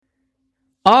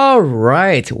All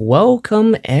right,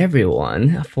 welcome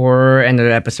everyone for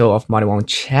another episode of Money Won't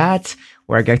Chat,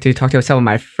 where I get to talk to some of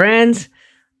my friends.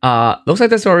 Looks like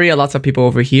there's already lots of people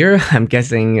over here. I'm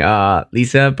guessing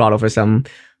Lisa brought over some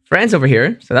friends over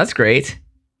here, so that's great.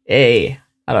 Hey,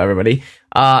 hello everybody.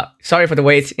 Sorry for the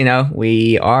wait.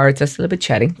 We are just a little bit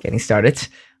chatting, getting started.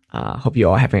 Hope you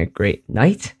all having a great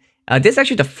night. This is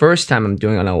actually the first time I'm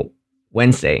doing on a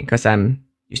Wednesday because I'm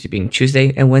used to being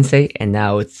Tuesday and Wednesday, and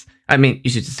now used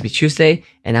to just be Tuesday,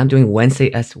 and I'm doing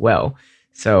Wednesday as well.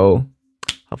 So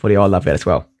hopefully you all love it as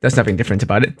well. There's nothing different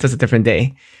about it. Just a different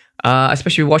day.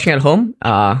 Especially watching at home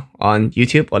on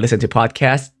YouTube or listen to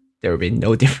podcasts, there will be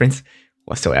no difference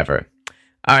whatsoever.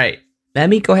 All right, let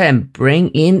me go ahead and bring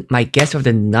in my guest of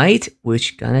the night,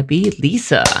 which gonna be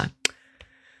Lisa.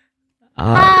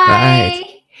 All right. Hi.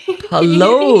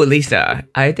 Hello, Lisa.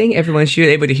 I think everyone should be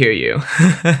able to hear you.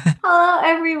 Hello,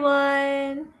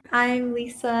 everyone. I'm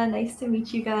Lisa. Nice to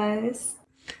meet you guys.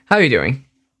 How are you doing?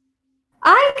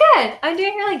 I'm good. I'm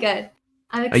doing really good.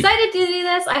 I'm excited to do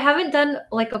this. I haven't done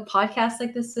like a podcast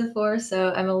like this before,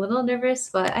 so I'm a little nervous,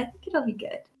 but I think it'll be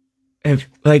good.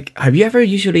 Have you ever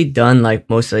usually done like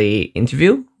mostly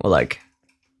interview or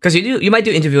because you might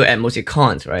do interview at mostly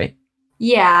cons, right?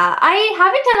 Yeah, I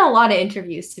haven't done a lot of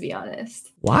interviews, to be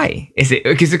honest. Why? Is it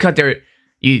because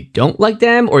you don't like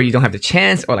them, or you don't have the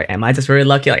chance, or am I just very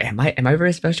lucky? Am I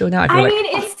very special now? I mean,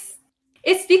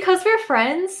 it's because we're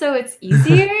friends, so it's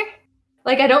easier.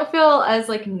 I don't feel as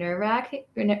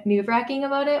nerve-wracking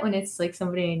about it when it's like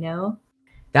somebody I know.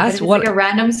 That's what a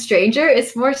random stranger.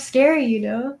 It's more scary,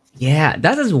 Yeah,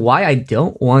 that is why I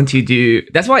don't want to do.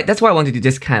 That's why I want to do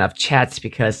this kind of chats,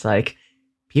 because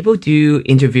people do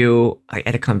interview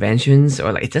at the conventions,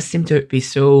 or it just seems to be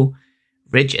so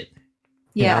rigid.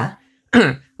 Yeah.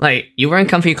 You wearing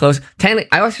comfy clothes. Technically,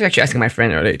 I was actually asking my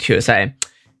friend earlier too. Say,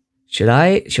 should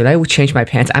I change my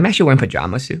pants? I'm actually wearing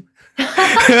pajamas too.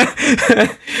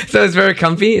 So it's very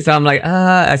comfy. So I'm like,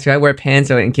 should I wear pants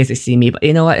so in case they see me? But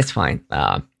you know what? It's fine.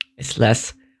 It's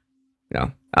less,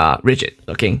 rigid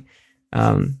looking.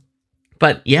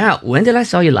 But yeah, when did I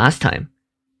saw you last time?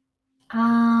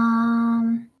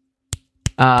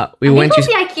 We went to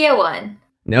the IKEA one.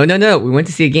 No. We went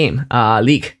to see a game.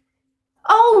 League.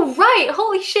 Oh right!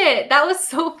 Holy shit, that was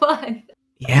so fun.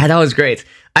 Yeah, that was great.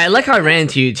 I like how I ran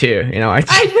into you too. I know.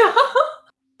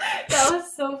 That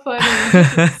was so funny.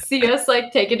 See us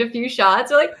taking a few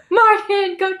shots. We're like,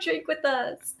 Martin, go drink with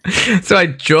us. So I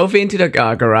drove into the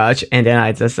garage, and then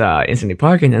I just instantly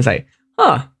parked, and I was like,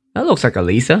 "Huh, that looks like a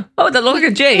Lisa. Oh, that looks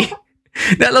like a Jay.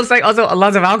 That looks like also a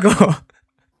lot of alcohol."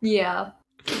 Yeah,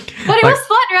 but it was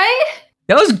fun, right?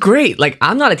 That was great.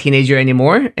 I'm not a teenager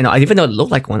anymore, and even though it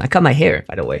looked like one, I cut my hair,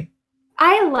 by the way.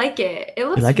 I like it. It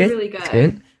looks really good. It's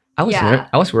good. I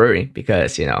was worried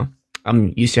because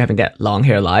I'm used to having that long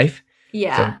hair life.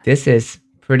 Yeah. So this is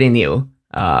pretty new.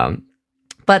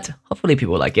 But hopefully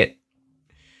people like it.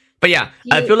 But yeah,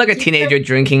 I feel like a teenager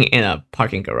drinking in a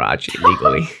parking garage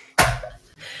illegally.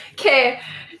 Okay.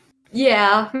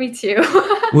 Yeah, me too.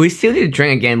 We still need to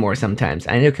drink again more sometimes.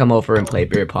 I need to come over and play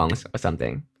beer pongs or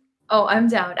something. Oh, I'm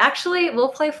down. Actually, we'll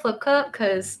play Flip Cup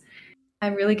because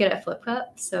I'm really good at Flip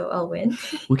Cup, so I'll win.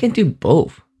 We can do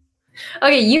both.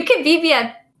 Okay, you can beat me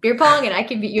at beer pong, and I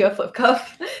can beat you at Flip Cup.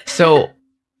 So,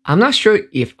 I'm not sure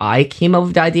if I came up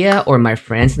with the idea, or my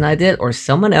friends and I did, or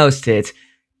someone else did.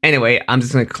 Anyway, I'm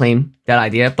just going to claim that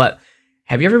idea. But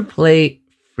have you ever played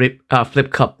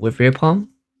Flip Cup with beer pong?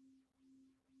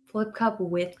 Flip Cup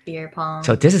with beer pong.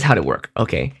 So this is how it works,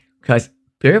 okay? Because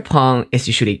beer pong is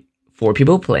usually 4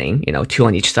 people playing, 2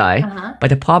 on each side. Uh-huh. But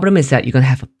the problem is that you're going to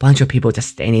have a bunch of people just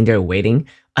standing there waiting,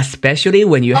 especially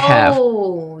when you have...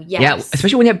 Oh, yes. Yeah,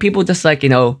 especially when you have people just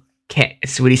can't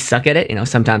really suck at it.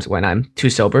 Sometimes when I'm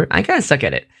too sober, I kind of suck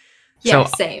at it. Yeah,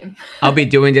 so same. I'll be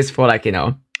doing this for 4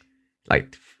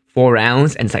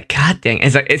 rounds, and it's god dang.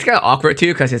 It's kind of awkward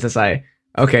too, because it's just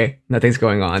okay, nothing's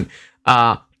going on.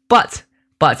 But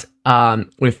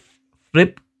with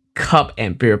Flip Cup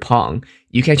and beer pong,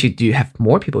 you can actually have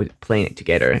more people playing it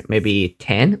together, maybe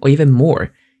 10 or even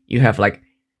more. You have let's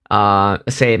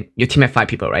say your team have 5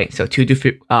 people, right? So 2 do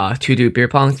beer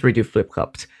pong, 3 do flip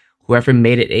cups. Whoever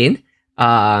made it in,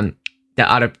 that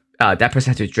person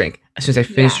has to drink. As soon as I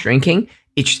finish drinking,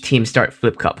 each team start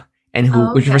flip cup, and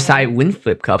whichever side win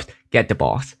flip cups get the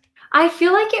balls. I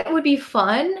feel like it would be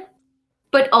fun,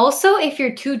 but also if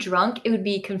you're too drunk, it would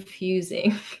be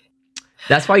confusing.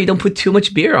 That's why you don't put too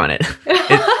much beer on it.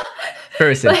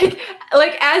 First, as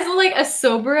a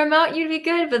sober amount, you'd be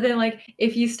good. But then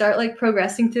if you start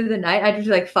progressing through the night, I'd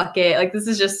be fuck it. This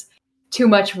is just too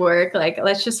much work.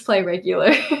 Let's just play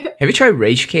regular. have you tried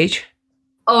Rage Cage?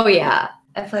 Oh yeah.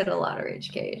 I played a lot of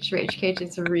Rage Cage. Rage Cage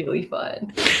is really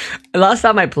fun. Last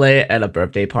time I played at a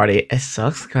birthday party, it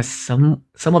sucks because some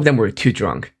of them were too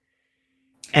drunk,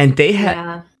 and they had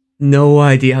Yeah. no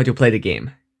idea how to play the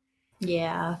game.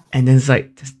 Yeah. And then it's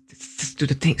like, just do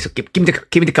the thing. So give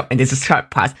me the cup, and they just try to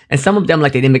pass. And some of them,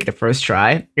 like, they didn't make it the first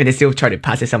try, and they still try to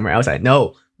pass it somewhere else. Like,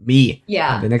 no, me,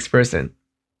 Yeah. I'm the next person.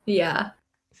 Yeah.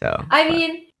 So I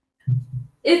mean,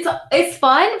 it's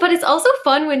fun, but it's also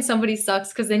fun when somebody sucks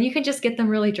because then you can just get them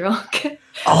really drunk.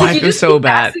 oh, Like, I you feel just so keep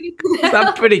bad. passing it to 'Cause them.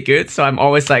 I'm pretty good, so I'm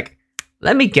always like,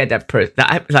 let me get that person.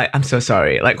 I'm so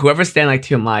sorry. Like whoever stand like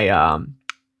to my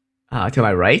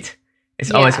right,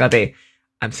 it's always Yeah. gonna be,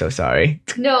 I'm so sorry.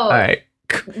 No. All right,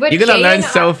 What you're gonna Jay learn and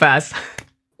so fast.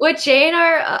 What Jay and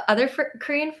our other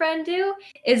Korean friend do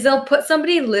is they'll put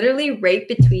somebody literally right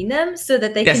between them so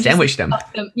that they Yeah, can sandwich just them.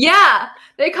 fuck them. Yeah,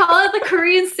 they call it the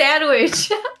Korean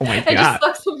sandwich, Oh my and god. just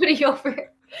fuck somebody over.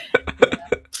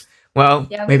 Well,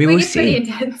 Yeah, maybe we we'll get pretty see.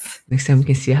 intense. Next time we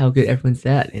can see how good everyone's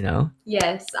at.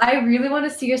 Yes, I really want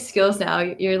to see your skills now.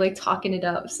 You're like talking it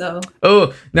up, so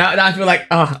Oh, now I feel like,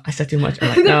 oh, I said too much. I'm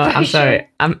like, The no, I'm pressure. sorry.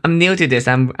 I'm new to this.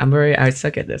 I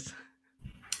suck at this.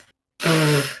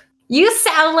 you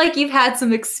sound like you've had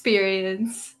some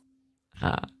experience.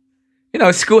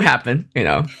 School happened.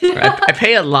 I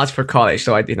pay a lot for college,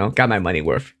 so I got my money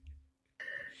worth.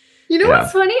 You know Yeah.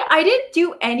 what's funny? I didn't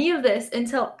do any of this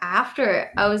until after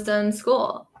I was done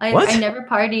school. What? I never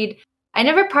partied. I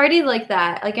never partied like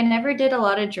that. Like I never did a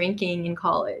lot of drinking in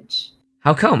college.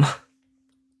 How come?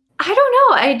 I don't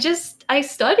know. I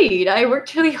studied. I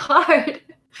worked really hard.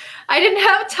 I didn't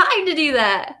have time to do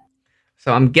that.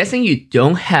 So I'm guessing you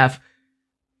don't have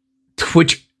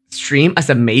Twitch stream as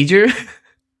a major.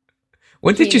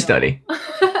 What did you study?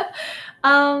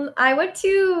 I went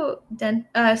to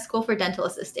school for dental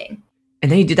assisting.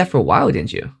 And then you did that for a while,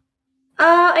 didn't you?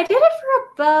 I did it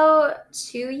for about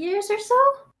 2 years or so.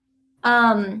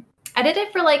 I did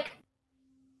it for like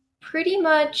pretty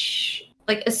much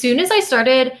like as soon as I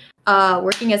started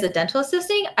working as a dental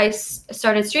assistant, I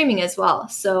started streaming as well.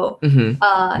 So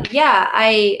Mm-hmm. yeah,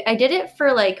 I did it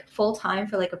for like full time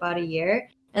for like about a year,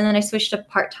 and then I switched to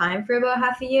part time for about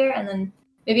half a year, and then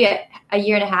maybe a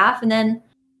year and a half, and then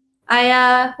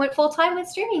I went full time with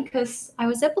streaming because I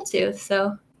was able to.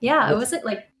 So yeah, it wasn't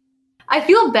like I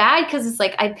feel bad because it's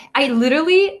like I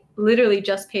literally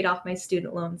just paid off my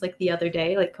student loans like the other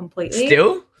day, like completely.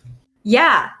 Still?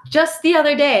 Yeah, just the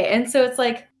other day, and so it's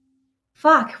like,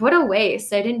 fuck, what a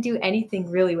waste. I didn't do anything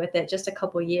really with it, just a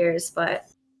couple years, but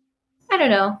I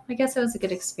don't know. I guess it was a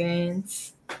good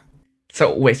experience.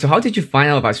 So wait, so how did you find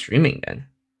out about streaming then?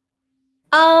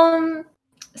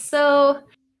 So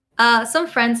some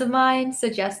friends of mine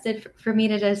suggested for me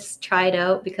to just try it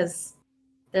out because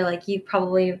they're like, you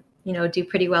probably, do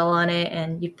pretty well on it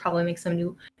and you'd probably make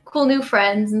some cool new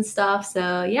friends and stuff.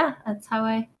 So yeah, that's how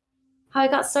I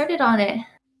got started on it.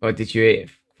 Or did you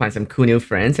find some cool new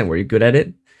friends and were you good at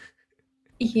it?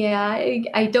 Yeah,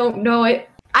 I don't know it.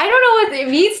 I don't know what it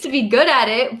means to be good at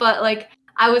it, but like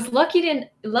I was lucky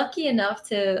enough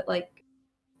to like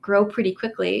grow pretty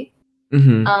quickly.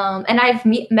 Mm-hmm. And I've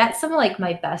met some of like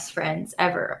my best friends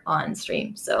ever on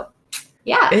stream. So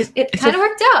yeah, it kind of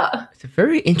worked out. It's a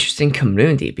very interesting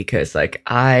community because like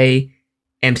I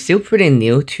am still pretty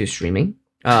new to streaming.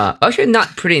 Actually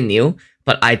not pretty new,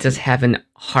 but I just haven't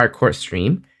hardcore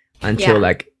stream until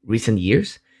like recent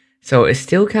years. So it's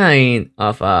still kind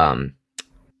of I'm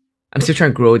still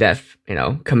trying to grow that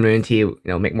community,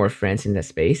 make more friends in that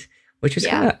space, which is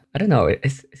kind of, I don't know,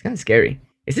 it's kind of scary.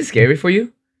 Is it scary for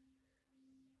you?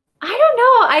 I don't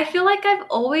know. I feel like I've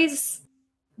always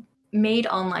made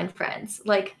online friends.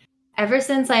 Like ever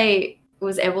since I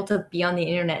was able to be on the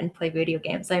internet and play video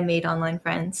games, I made online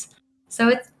friends. So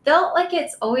it felt like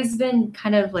it's always been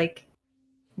kind of like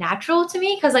natural to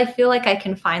me because I feel like I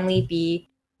can finally be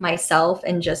myself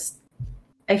and just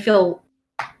I feel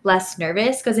less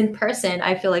nervous because in person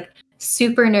I feel like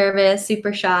super nervous,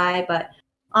 super shy, but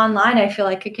online I feel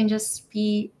like I can just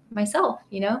be myself,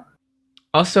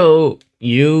 Also,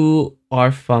 you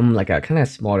are from like a kind of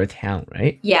smaller town,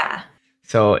 right? Yeah.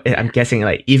 So I'm guessing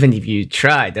like even if you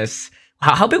try,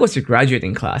 how big was your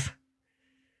graduating class?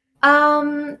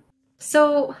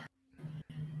 So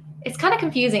it's kind of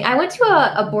confusing. I went to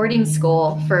a boarding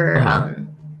school for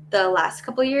the last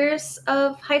couple years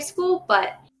of high school,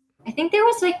 but I think there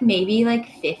was like maybe like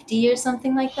 50 or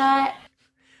something like that.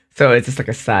 So it's just like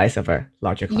a size of a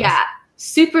larger class. Yeah,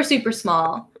 super, super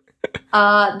small.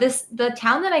 The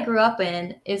town that I grew up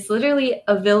in is literally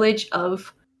a village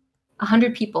of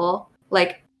 100 people,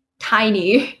 like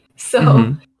tiny.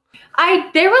 So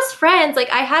there was friends. Like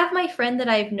I have my friend that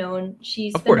I've known.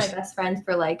 She's been my best friend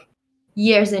for like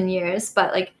years and years,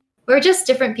 but like we're just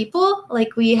different people.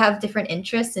 Like we have different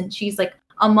interests, and she's like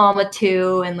a mama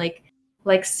too, and like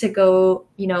likes to go,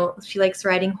 you know, she likes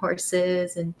riding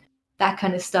horses and that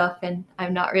kind of stuff. And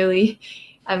I'm not really,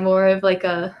 I'm more of like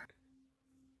a,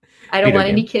 I don't Video want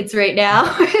any game. kids right now,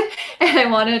 and I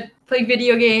want to play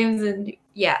video games and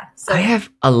yeah. So I have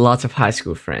a lot of high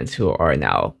school friends who are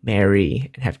now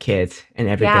married and have kids and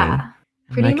everything. yeah,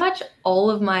 I'm pretty like, much all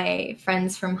of my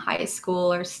friends from high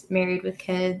school are married with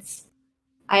kids.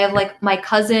 I have like my am I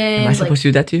cousins, like supposed to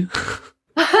do that too?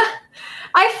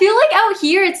 I feel like out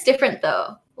here it's different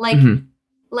though. Like Mhm,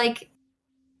 like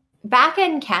back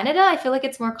in Canada, I feel like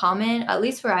it's more common, at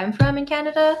least where I'm from in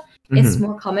Canada, it's mhm,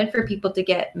 more common for people to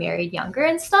get married younger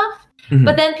and stuff. mhm.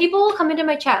 But then people will come into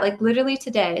my chat, like literally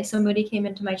today, somebody came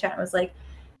into my chat and was like,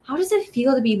 how does it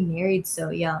feel to be married so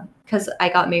young? Because I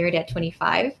got married at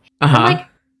 25. I'm Uh-huh. like,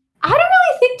 I don't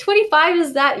really think 25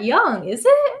 is that young, is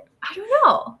it? I don't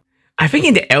know. I think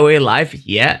in the LA life,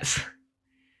 yes.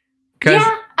 Because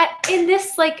Yeah, in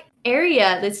this like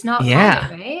area that's not yeah,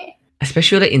 common, right?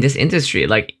 especially in this industry,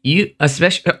 like you,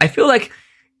 especially, I feel like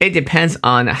it depends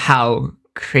on how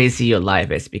crazy your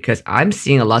life is. Because I'm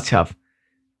seeing a lot of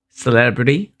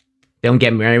celebrity, they don't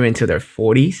get married until their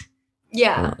 40s,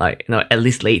 Yeah. like at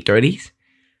least late 30s.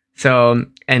 So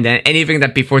and then anything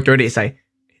that before 30 is like,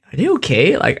 are they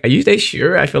okay? Like, are you they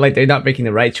sure? I feel like they're not making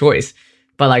the right choice.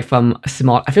 But like from a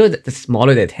small, I feel like the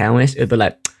smaller the town is, it'll be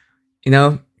like,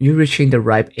 you're reaching the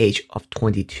ripe age of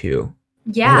 22.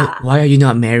 Yeah. Why are you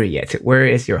not married yet? Where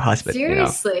is your husband?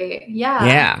 Seriously. Yeah.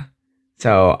 Yeah.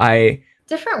 So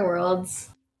Different worlds.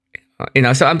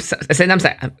 so sometimes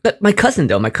but my cousin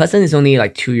though, my cousin is only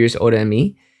like 2 years older than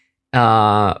me.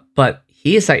 But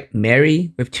he is like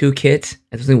married with 2 kids.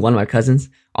 It's only one of my cousins.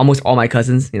 Almost all my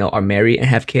cousins, are married and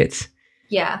have kids.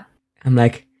 Yeah. I'm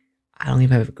like, I don't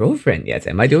even have a girlfriend yet.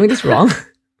 Am I doing this wrong?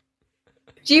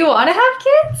 Do you want to have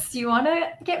kids? Do you want to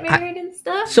get married and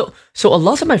stuff? So a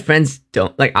lot of my friends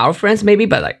don't, like our friends maybe,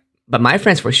 but my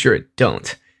friends for sure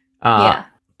don't. Yeah.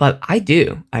 But I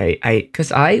do.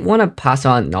 Because I want to pass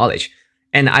on knowledge,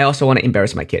 and I also want to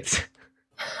embarrass my kids.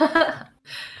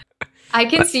 I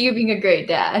can see you being a great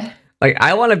dad. Like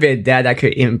I want to be a dad that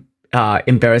could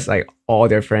embarrass like all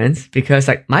their friends, because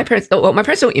like my parents. Well, my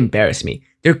parents don't embarrass me.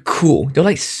 They're cool. They're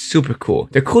like super cool.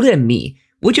 They're cooler than me,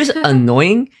 which is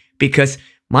annoying because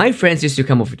my friends used to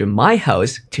come over to my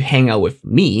house to hang out with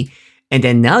me, and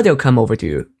then now they'll come over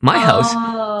to my house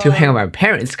to hang out with my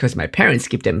parents because my parents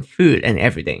give them food and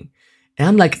everything. And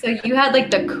I'm like, So you had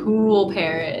like the cool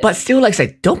parents. but still, like,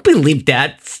 say, don't believe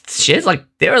that shit. Like,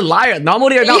 they're a liar.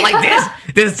 Normally, they're not like this.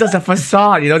 This is just a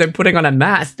facade. They're putting on a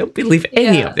mask. Don't believe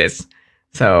any Yeah. of this.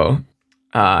 So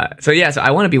yeah. So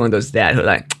I want to be one of those dads who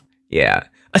like, yeah.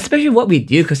 Especially what we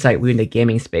do, because like we're in the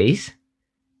gaming space,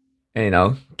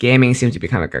 and gaming seems to be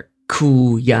kind of like a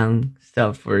cool young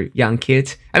stuff for young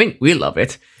kids. I mean, we love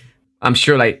it. I'm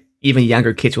sure like even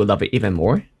younger kids will love it even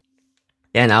more.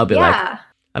 And I'll be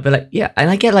like, yeah, and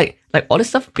I get like all the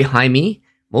stuff behind me.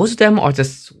 Most of them are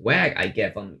just swag I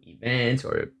get from events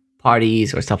or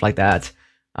parties or stuff like that.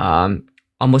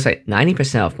 Almost like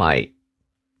 90% of my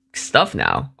stuff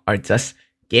now are just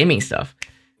gaming stuff.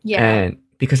 Yeah. And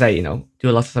because I do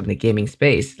a lot of stuff in the gaming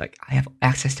space, like I have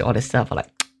access to all this stuff. I'm like,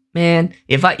 man,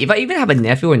 if I even have a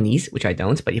nephew or niece, which I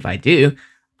don't, but if I do,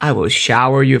 I will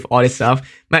shower you with all this stuff.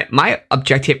 My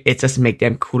objective is just make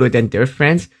them cooler than their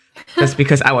friends. Just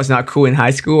because I was not cool in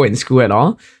high school or in school at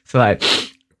all. So like,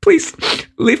 please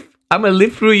live. I'm gonna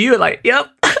live through you. Like, yep.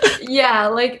 Yeah,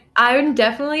 like I'm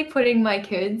definitely putting my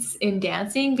kids in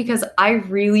dancing because I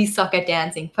really suck at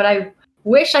dancing, but I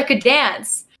wish I could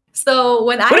dance. So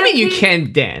when What do you mean you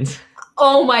can't dance?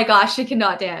 Oh my gosh, I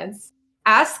cannot dance.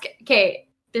 Ask Kate.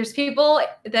 There's people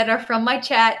that are from my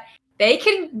chat. They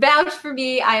can vouch for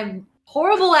me. I'm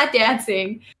horrible at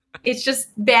dancing. It's just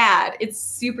bad. It's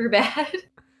super bad.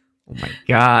 Oh my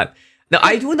god. No,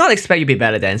 I do not expect you to be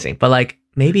bad at dancing, but like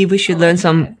maybe we should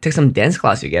take some dance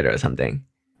class together or something.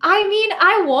 I mean,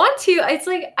 I want to. It's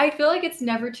like I feel like it's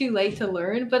never too late to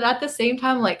learn, but at the same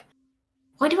time, like,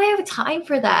 when do I have time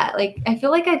for that? Like, I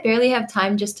feel like I barely have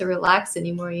time just to relax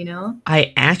anymore,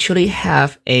 I actually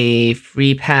have a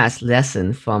free pass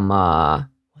lesson from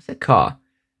what's it called?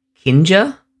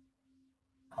 Kinja?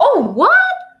 Oh, what?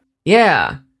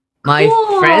 Yeah. My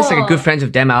Cool. friends, like a good friends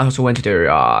of them, I also went to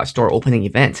their store opening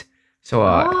event. So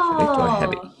actually, do I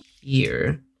have it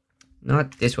here?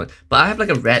 Not this one, but I have like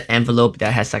a red envelope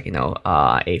that has like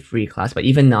a free class. But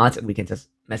even not, we can just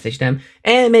message them,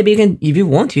 and maybe you can, if you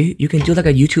want to, you can do like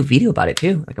a YouTube video about it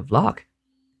too, like a vlog.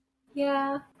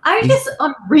 Yeah.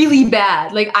 I'm really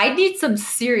bad. Like, I need some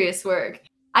serious work.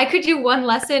 I could do one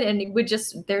lesson and it would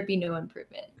just there'd be no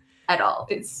improvement at all.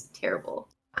 It's terrible.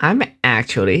 I'm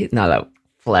actually not a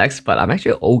flex, but I'm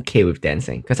actually okay with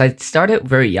dancing because I started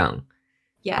very young.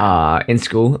 Yeah. In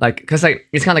school, like because like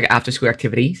it's kind of like after school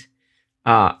activities.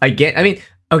 I mean,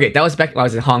 okay, that was back when I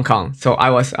was in Hong Kong, so I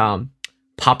was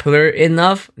popular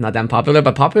enough, not that popular,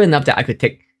 but popular enough that I could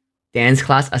take dance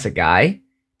class as a guy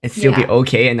and still be Yeah.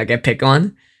 okay and not get picked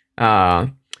on. Uh,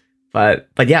 but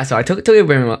yeah, so I took it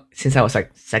very well since I was like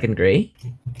second grade,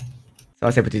 so I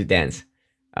was able to do dance.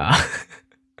 Uh,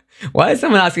 why is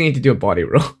someone asking you to do a body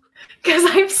roll? Because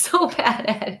I'm so bad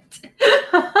at it.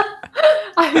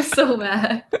 I'm so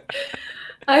bad.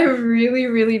 I'm really,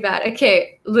 really bad.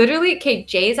 Okay, literally, okay,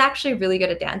 Jay's actually really good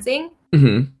at dancing.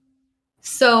 Hmm.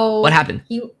 So What happened?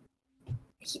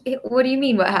 what do you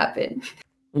mean what happened?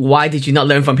 Why did you not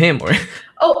learn from him? Or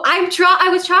Oh, I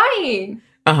was trying.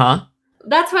 uh huh.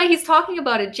 That's why he's talking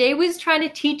about it. Jay was trying to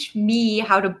teach me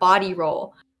how to body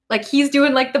roll. Like he's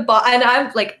doing like and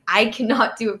I'm like, I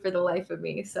cannot do it for the life of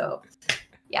me. So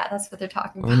yeah, that's what they're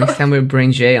talking Well, about. next time we'll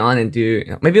bring Jay on and do.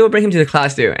 Maybe we'll bring him to the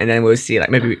class too, and then we'll see. Like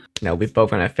maybe we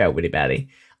both gonna fail really badly.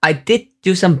 I did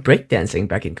do some breakdancing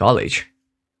back in college,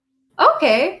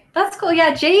 Okay, that's cool.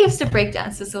 Yeah, Jay used to break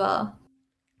dance as well.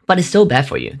 but it's so bad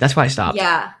for you. That's why I stopped.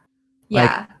 Yeah. Like,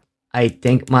 Yeah. I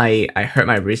think I hurt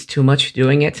my wrist too much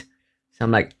doing it, so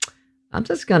I'm like, I'm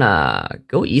just gonna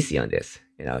go easy on this,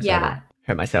 so I Yeah. don't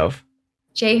hurt myself.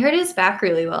 Jay hurt his back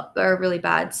really well or really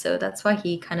bad, so that's why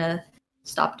he kind of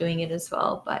stopped doing it as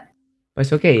well. But But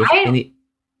it's okay.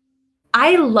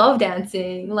 I love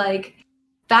dancing. Like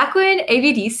back when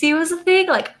ABDC was a thing,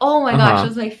 like oh my gosh, Uh-huh. it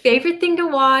was my favorite thing to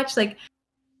watch. Like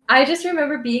I just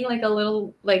remember being like a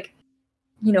little like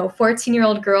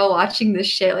 14-year-old girl watching this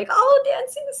shit. Like oh,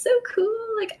 dancing is so cool.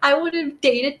 Like I want to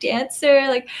date a dancer.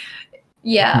 Like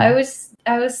yeah,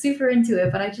 I was super into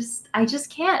it, but I just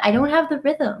can't. I don't have the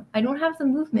rhythm. I don't have the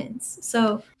movements.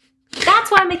 So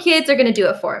that's why my kids are gonna do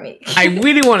it for me. I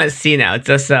really want to see now.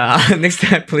 Just next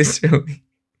time, please show me.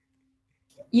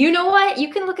 You know what?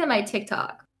 You can look at my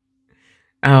TikTok.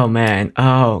 Oh man.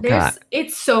 Oh god.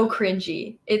 It's so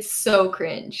cringy. It's so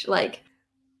cringe. Like,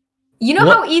 you know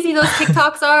What? how easy those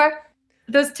TikToks are?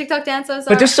 Those TikTok dances are?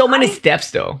 But there's so many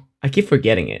steps though. I keep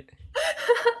forgetting it.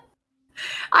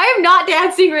 I am not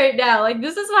dancing right now. Like,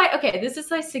 this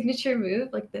is my signature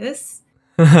move, like this.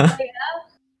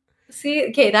 See,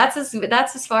 okay, that's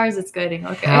as far as it's getting.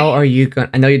 Okay. How are you going?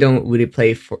 I know you don't really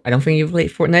play. I don't think you play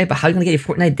Fortnite, but how are you gonna get your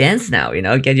Fortnite dance now?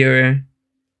 Get your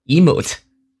emote.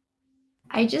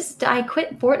 I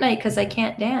quit Fortnite because I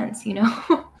can't dance.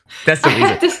 That's the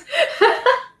reason.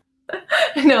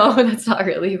 No, that's not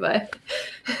really. But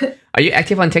Are you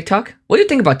active on TikTok? What do you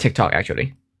think about TikTok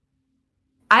actually?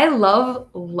 I love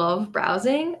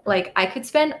browsing. Like I could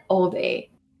spend all day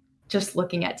just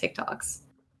looking at TikToks.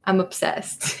 I'm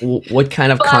obsessed. What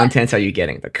kind of contents are you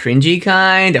getting? The cringy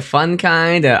kind, the fun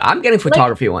kind? I'm getting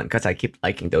photography one because I keep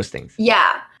liking those things.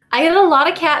 Yeah, I get a lot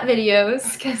of cat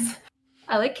videos because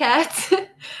I like cats.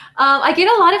 I get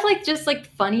a lot of just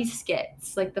funny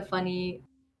skits, like the funny,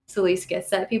 silly skits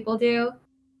that people do.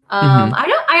 I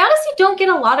honestly don't get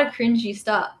a lot of cringy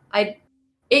stuff. At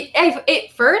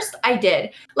first I did.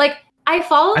 Like I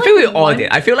follow. I feel we all did.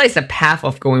 I feel like it's a path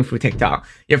of going through TikTok.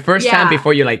 Your first time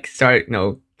before you start,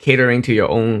 catering to your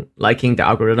own liking, the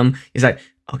algorithm is like,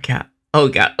 oh god,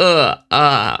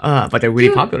 but they're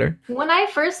really popular. When I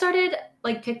first started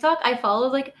TikTok, I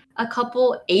followed a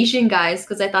couple Asian guys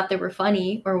because I thought they were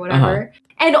funny or whatever.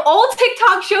 And all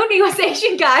TikTok showed me was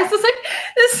Asian guys. I was like,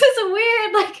 this is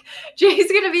weird. Like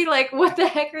Jay's gonna be like, what the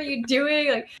heck are you doing?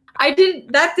 Like I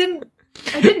didn't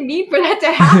mean for that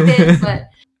to happen, but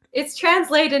it's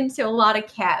translated into a lot of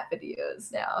cat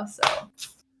videos now. So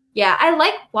yeah, I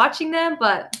like watching them,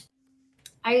 but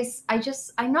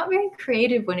I'm not very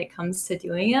creative when it comes to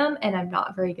doing them, and I'm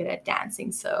not very good at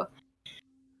dancing. So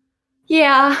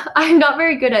yeah, I'm not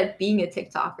very good at being a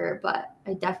TikToker, but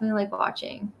I definitely like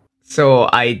watching. So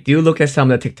I do look at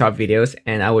some of the TikTok videos,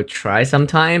 and I would try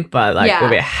sometime, but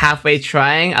with it halfway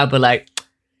trying, I'll be like,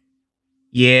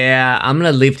 yeah, I'm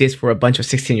gonna leave this for a bunch of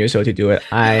 16 years old to do it.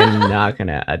 I'm not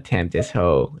gonna attempt this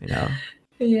whole,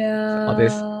 Yeah. all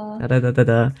this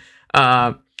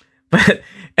but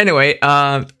anyway,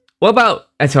 what about?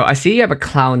 And so I see you have a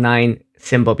Cloud9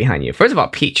 symbol behind you. First of all,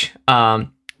 Peach.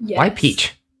 Why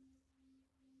Peach?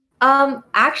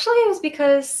 Actually, it was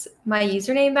because my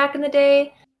username back in the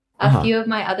day, a few of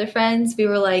my other friends, we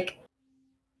were like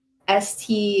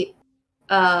ST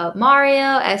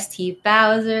Mario, ST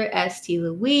Bowser, ST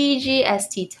Luigi,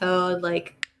 ST Toad.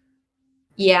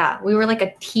 Yeah, we were like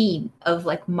a team of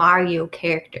Mario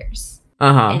characters.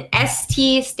 Uh-huh. and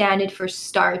ST standed for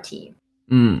Star Team.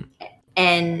 Mm.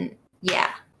 And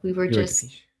yeah, we were You were the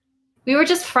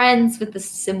just Peach. friends with the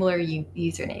similar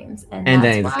usernames, and And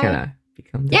that's then it just kind why. of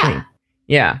become the Yeah, thing.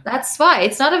 Yeah. that's why.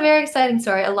 It's not a very exciting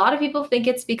story. A lot of people think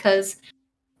it's because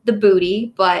the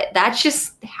booty, but that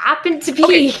just happened to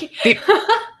be. Okay,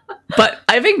 But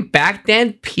I think back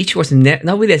then, Peach was not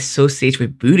really associated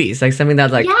with booty. It's like something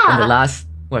that, like, in the Yeah. last,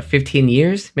 15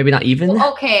 years? Maybe not even?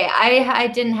 Well, okay, I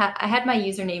didn't have. I had my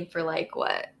username for like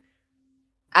what?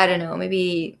 I don't know,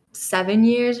 maybe 7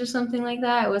 years or something like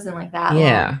that. It wasn't like that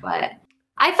Yeah. long, but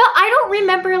I don't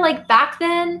remember like back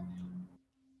then,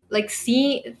 like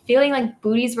feeling like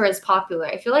booties were as popular.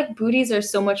 I feel like booties are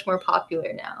so much more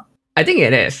popular now. I think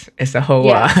it is. It's the whole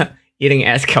Yeah. eating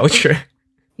ass culture.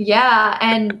 Yeah,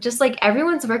 and just like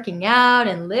everyone's working out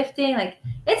and lifting, like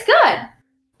it's good.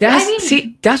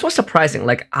 That's what's surprising.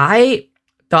 Like, I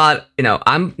thought,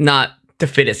 I'm not the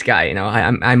fittest guy.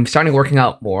 I'm starting working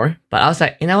out more, but I was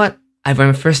like, you know what? When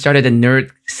I first started the nerd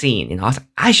scene, I was like,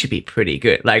 I should be pretty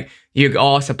good. Like, you're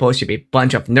all supposed to be a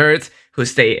bunch of nerds who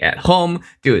stay at home,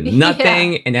 do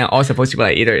nothing, and then all supposed to be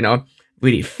like either,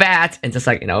 really fat and just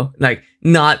like, like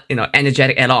not,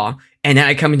 energetic at all. And then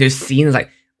I come into the scene, it's like,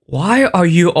 why are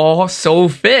you all so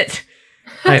fit?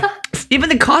 Like, even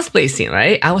the cosplay scene,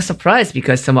 right? I was surprised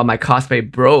because some of my cosplay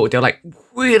they're like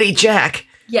really jack.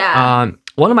 Yeah.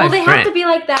 One of my Well, they friends, have to be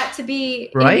like that to be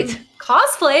right? in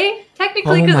cosplay,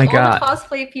 technically, Oh because my all God. the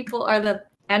cosplay people are the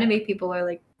anime people are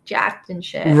like jacked and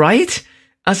shit. Right?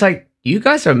 I was like, you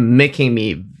guys are making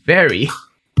me very,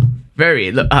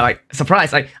 very like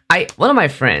surprised. Like, one of my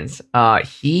friends,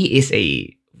 he is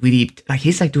a really like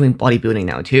he's like doing bodybuilding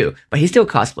now too, but he's still a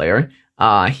cosplayer.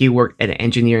 He worked at an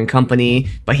engineering company,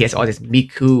 but he has all this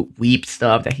Miku weep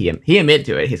stuff that he admitted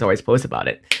to it. He's always posts about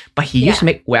it. But he used to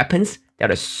make weapons that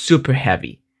are super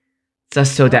heavy,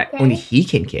 just so that only he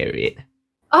can carry it.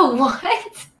 Oh,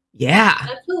 what? Yeah.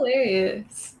 That's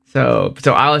hilarious. So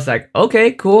I was like,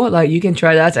 okay, cool. Like, you can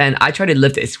try that. And I tried to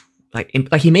lift it. Like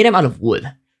he made them out of wood,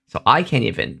 so I can't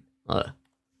even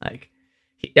like.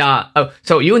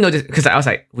 So you would know this because I was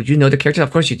like, would you know the character?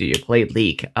 Of course you do. You played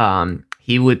League.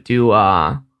 He would do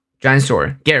giant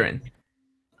sword, Garen.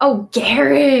 Oh,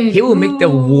 Garen! He would make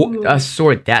the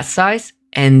sword that size,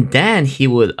 and then he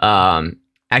would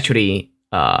actually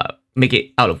make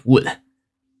it out of wood.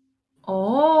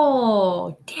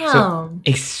 Oh, damn! So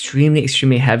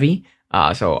extremely heavy.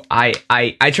 So I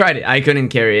tried it. I couldn't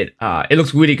carry it. It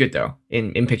looks really good though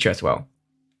in picture as well.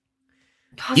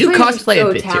 You cosplay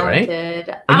a bit too, right?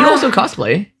 And you also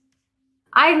cosplay.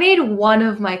 I made one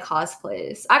of my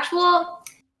cosplays.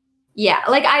 Yeah,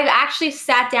 like I've actually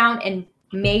sat down and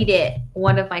made it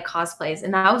one of my cosplays,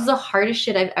 and that was the hardest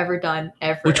shit I've ever done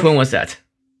ever. Which one was that?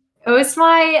 It was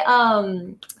my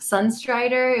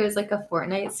Sunstrider. It was like a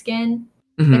Fortnite skin,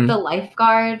 like the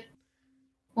lifeguard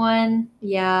one.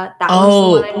 Yeah, that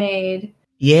was the one I made.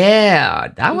 Yeah,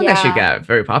 that one actually got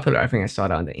very popular. I think I saw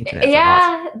it on the internet.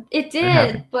 Yeah, it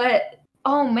did, but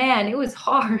oh man, it was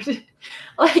hard.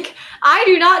 Like, I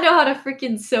do not know how to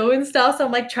freaking sew and stuff, so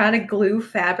I'm like trying to glue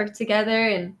fabric together,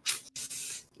 and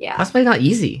yeah. Cosplay not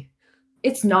easy.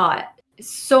 It's not. It's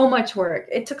so much work.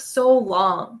 It took so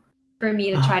long for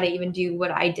me to try to even do what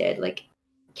I did. Like,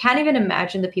 can't even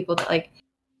imagine the people that like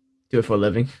do it for a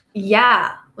living.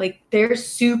 Yeah, like they're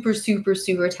super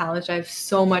talented. I have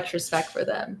so much respect for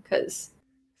them because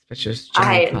it's just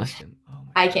giant costume.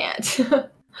 I can't.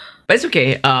 But it's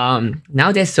okay.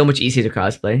 Nowadays so much easier to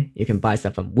cosplay. You can buy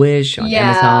stuff on Wish, on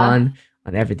Amazon,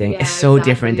 on everything. It's so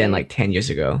different than like 10 years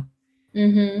ago.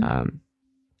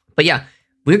 But yeah,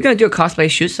 we're gonna do a cosplay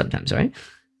shoot sometimes, right?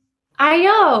 I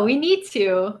know, we need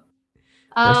to.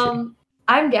 I'm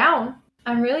down.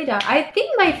 I'm really down. I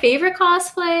think my favorite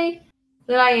cosplay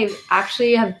that I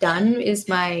actually have done is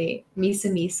my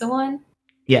Misa one.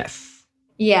 Yes.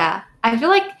 Yeah. I feel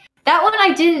like that one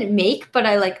I didn't make, but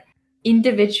I like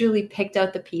individually picked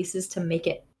out the pieces to make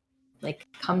it like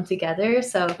come together.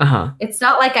 So it's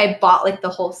not like I bought like the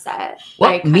whole set.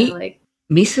 Well,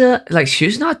 Misa, like,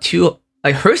 she's not too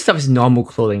like, her stuff is normal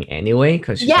clothing anyway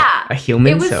because she's like a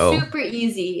human. It was super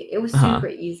easy. It was super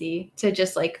easy to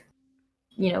just like,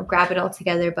 grab it all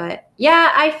together. But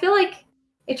yeah, I feel like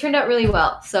it turned out really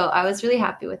well. So I was really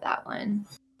happy with that one.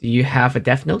 Do you have a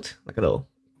Death Note? Like a little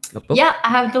notebook? Yeah, I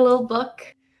have the little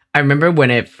book. I remember when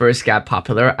it first got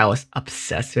popular, I was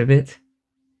obsessed with it.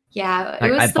 Yeah,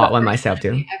 like, I bought one myself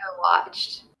too. I ever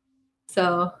watched.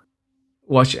 So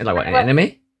watch like what, an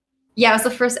anime? Yeah, it was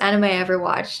the first anime I ever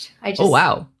watched. Oh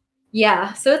wow.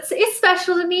 Yeah, so it's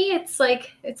special to me. It's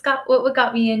like it's got what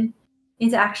got me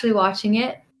into actually watching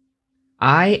it.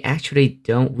 I actually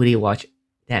don't really watch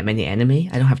that many anime.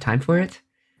 I don't have time for it.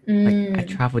 Like I Mm,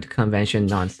 travel to convention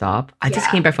nonstop. I just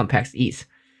yeah. came back from PAX East.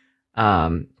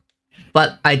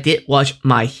 But I did watch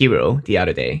My Hero the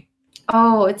other day.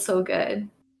 Oh, it's so good.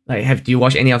 Like, do you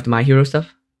watch any of the My Hero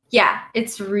stuff? Yeah,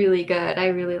 it's really good. I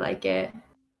really like it.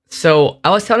 So I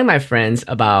was telling my friends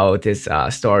about this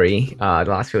story the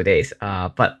last few days.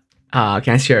 But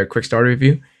can I share a quick story with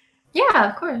you? Yeah,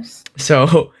 of course.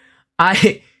 So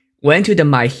I went to the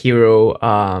My Hero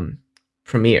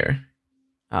premiere.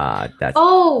 That's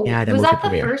Oh, yeah, the was movie that the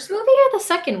premiere. first movie or the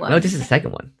second one? No, this is the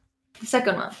second one. The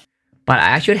second one. But I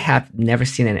actually have never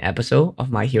seen an episode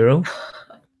of My Hero.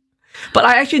 But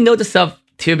I actually know the stuff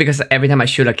too because every time I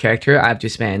shoot a character, I have to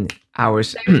spend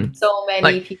hours. There's so many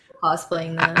Like, people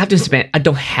cosplaying I them. have to spend. I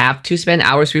don't have to spend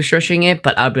hours researching it,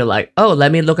 but I'll be like, oh,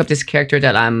 let me look up this character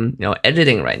that I'm,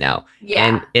 editing right now, Yeah.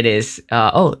 and it is,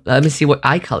 let me see what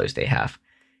eye colors they have,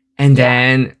 and Yeah.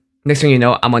 then next thing you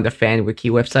know, I'm on the fan wiki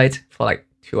website for like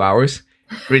 2 hours,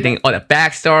 reading all the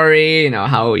backstory,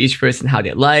 how each person, how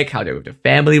they like, how they're with the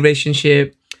family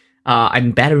relationship.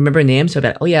 I'm bad at remember names, so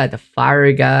that the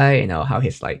fire guy, how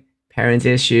his like parents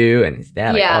issue and his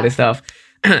dad, like all Yeah. this stuff.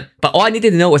 But all I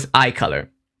needed to know was eye color.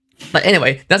 But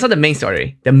anyway, that's not the main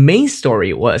story. The main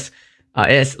story was,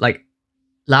 is like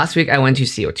last week I went to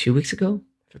see, or 2 weeks ago,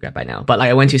 I forgot by now. But like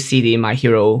I went to see the My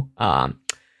Hero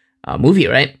movie,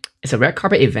 right? It's a red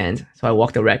carpet event, so I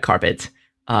walked the red carpet.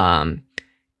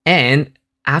 And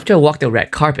after I walked the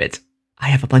red carpet, I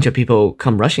have a bunch of people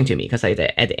come rushing to me because I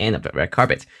at the end of the red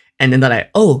carpet, and then they're like,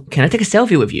 "Oh, can I take a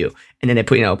selfie with you?" And then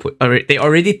they they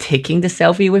already taking the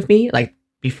selfie with me, like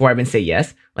before I even say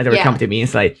yes. Like they were Yeah. coming to me,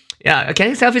 it's like, "Yeah, can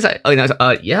I take a selfie?" It's like,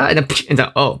 "Oh, yeah," and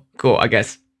then oh, cool, I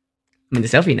guess I'm in the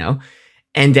selfie now.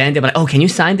 And then they're like, "Oh, can you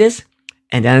sign this?"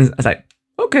 And then I was like,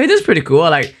 "Okay, this is pretty cool."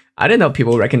 Like I didn't know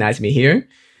people recognize me here.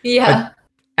 Yeah.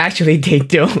 Actually, they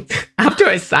don't. After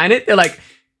I sign it, they're like,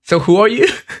 "So who are you?"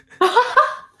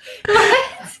 What?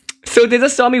 So they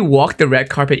just saw me walk the red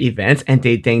carpet events and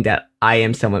they think that I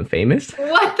am someone famous.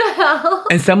 What the hell?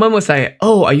 And someone was like,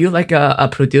 "Oh, are you like a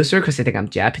producer?" Because they think I'm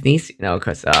Japanese,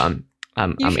 because I'm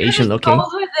You should've Asian just looking.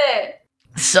 rolled with it.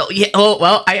 So yeah, oh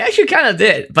well, I actually kind of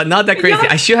did, but not that crazy.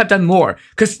 Yeah. I should have done more.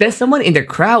 Because then someone in the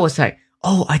crowd was like,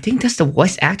 "Oh, I think that's the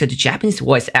voice actor, the Japanese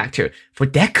voice actor for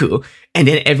Deku." And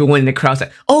then everyone in the crowd's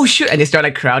like, "Oh shoot!" And they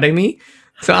started crowding me.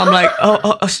 So I'm like,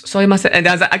 oh, sorry, myself. And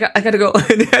I was like, I gotta go.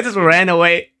 And I just ran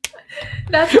away.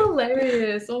 That's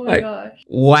hilarious. Oh my Like, gosh.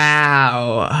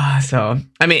 Wow. So,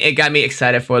 I mean, it got me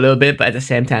excited for a little bit, but at the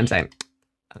same time, it's like,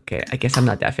 okay, I guess I'm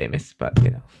not that famous, but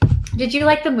Did you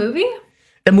like the movie?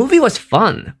 The movie was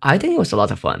fun. I think it was a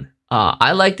lot of fun.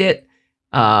 I liked it.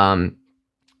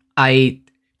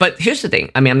 But here's the thing.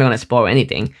 I mean, I'm not gonna spoil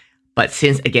anything, but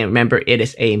since again, remember, it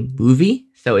is a movie,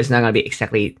 so it's not gonna be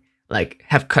exactly like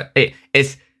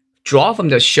it's draw from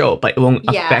the show, but it won't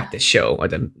Yeah. affect the show or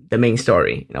the main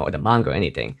story, or the manga or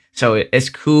anything. So it's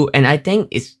cool, and I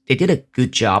think they did a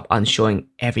good job on showing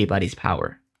everybody's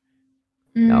power,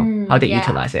 how they Yeah.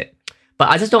 utilize it. But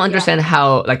I just don't understand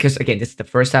how, like, because again, this is the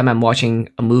first time I'm watching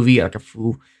a movie like a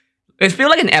full. It feels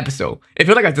like an episode. It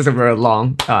feels like it's just a very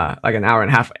long, like an hour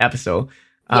and a half episode.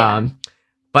 Yeah.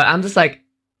 But I'm just like,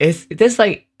 it's this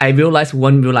like I realized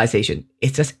one realization.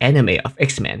 It's just anime of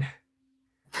X-Men.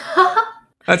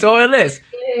 That's all it is.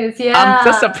 It is, yeah. I'm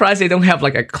just surprised they don't have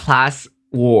like a class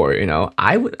war.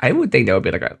 I would think there would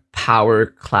be like a power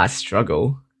class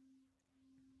struggle.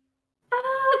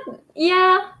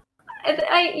 Yeah.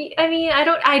 I mean,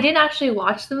 I didn't actually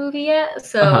watch the movie yet,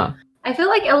 so Uh-huh. I feel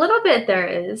like a little bit there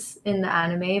is in the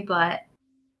anime, but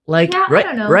Like Yeah, I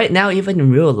don't know. right now, even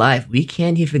in real life, we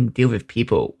can't even deal with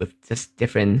people with just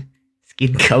different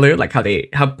skin color, like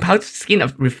how skin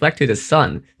reflect to the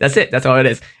sun. That's it. That's all it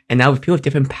is. And now with people with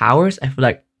different powers, I feel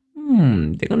like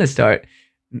they're gonna start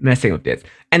messing with this.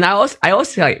 And I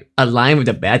also like align with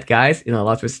the bad guys in a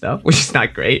lot of stuff, which is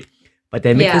not great. But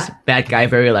they make Yeah. this bad guy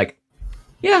very like,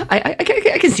 yeah,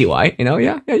 I can see why.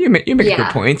 Yeah, you make a good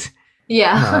Yeah. point.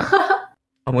 yeah.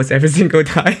 Almost every single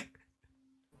time.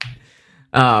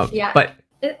 Yeah. But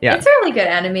yeah. It's a really good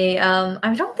anime.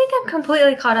 I don't think I'm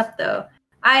completely caught up though.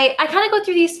 I kind of go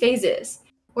through these phases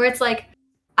where it's like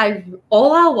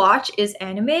all I'll watch is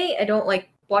anime. I don't like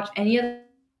watch any of them.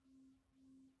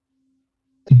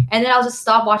 And then I'll just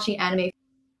stop watching anime,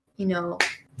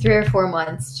 3 or 4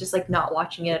 months, just like not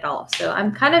watching it at all. So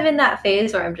I'm kind of in that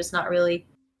phase where I'm just not really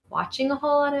watching a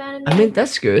whole lot of anime. I mean,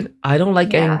 that's good. I don't like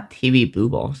getting Yeah. TV blue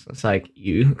balls. It's like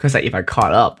because like if I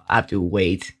caught up, I have to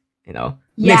wait, next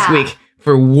Yeah. week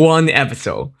for one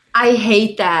episode. I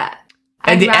hate that.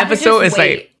 And I'd the rather episode just is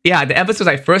wait. like, the episode is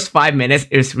like first 5 minutes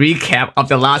is recap of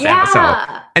the last episode.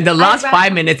 And the last rather-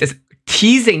 5 minutes is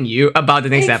teasing you about the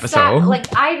next episode.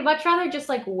 Like, I'd much rather just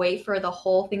like wait for the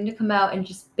whole thing to come out and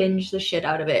just binge the shit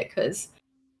out of it, because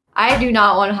I do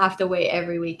not want to have to wait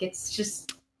every week. It's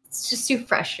just too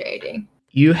frustrating.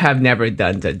 You have never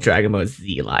done the Dragon Ball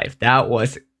Z live. That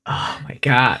was, oh my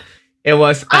god. It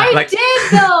was I did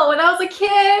though when I was a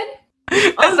kid.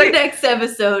 On like, the next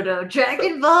episode of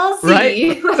Dragon Ball Z. Right?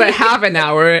 It's like half an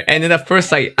hour, and then the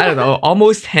first, like, I don't know,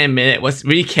 almost 10 minutes was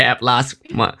recap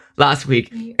last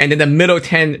week, and then the middle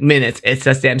 10 minutes, it's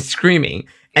just them screaming.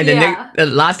 And then the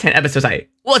last 10 episodes, like,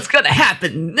 what's gonna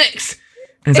happen next?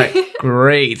 And it's like,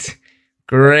 great.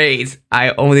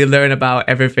 I only learned about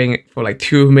everything for like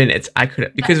 2 minutes. I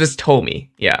could, because it was told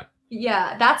me. Yeah.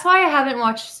 Yeah, that's why I haven't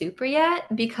watched Super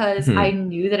yet, because I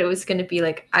knew that it was going to be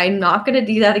like, I'm not going to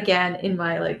do that again in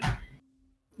my, like,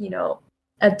 you know,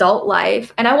 adult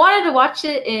life. And I wanted to watch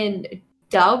it in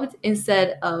dubbed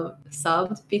instead of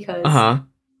subbed because,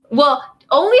 well,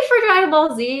 only for Dragon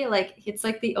Ball Z, like, it's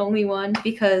like the only one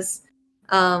because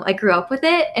I grew up with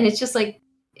it, and it's just like,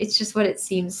 it's just what it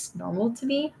seems normal to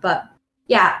me. But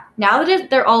yeah, now that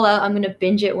they're all out, I'm going to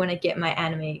binge it when I get my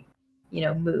anime, you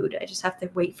know, mood. I just have to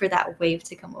wait for that wave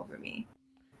to come over me.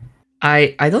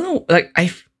 I don't know, like,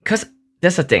 because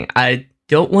that's the thing. I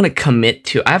don't want to commit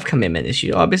to. I have commitment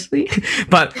issue, obviously,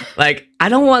 but like, I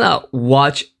don't want to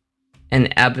watch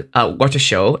watch a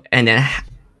show and then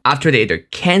after they either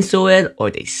cancel it or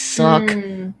they suck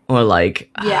or like,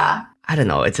 I don't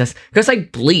know. It's just because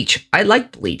like Bleach. I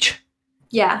like Bleach.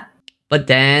 Yeah. But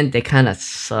then they kind of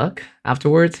suck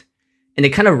afterwards, and they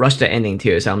kind of rush the ending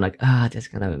too. So I'm like, that's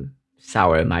gonna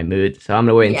sour my mood, so I'm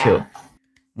gonna wait until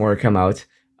more come out.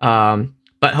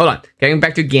 But hold on, getting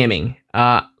back to gaming.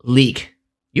 League.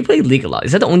 You play League a lot.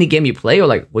 Is that the only game you play, or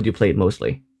like what do you play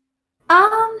mostly?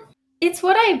 It's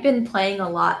what I've been playing a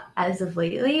lot as of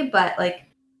lately, but like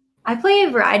I play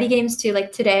a variety of games too.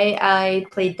 Like today I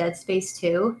played Dead Space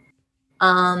 2.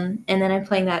 And then I'm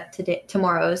playing that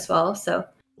tomorrow as well. So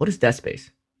what is Dead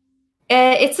Space?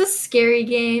 It's a scary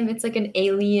game. It's like an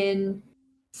alien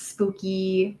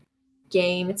spooky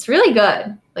game. It's really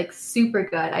good, like super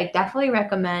good. I definitely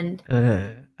recommend.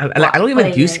 I don't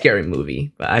even do scary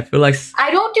movie, but I feel like I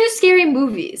don't do scary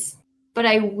movies, but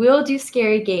I will do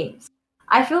scary games.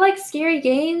 I feel like scary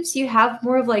games, you have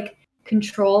more of like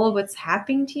control of what's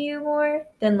happening to you more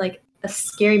than like a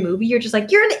scary movie. You're just like,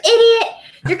 you're an idiot,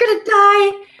 you're gonna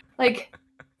die. Like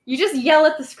you just yell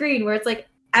at the screen, where it's like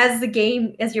as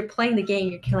you're playing the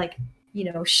game, you can like, you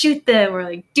know, shoot them or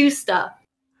like do stuff.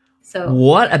 So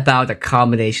what about the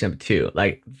combination of two,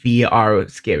 like VR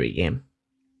scary game?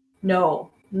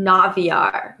 No, not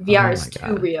VR. VR is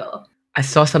too real. I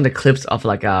saw some of the clips of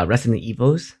like Resident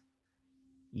Evil,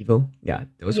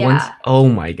 those ones. Oh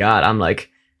my god, I'm like,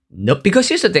 nope. Because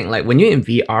here's the thing, like when you're in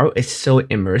VR, it's so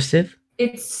immersive.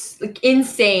 It's like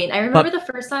insane. I remember the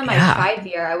first time I tried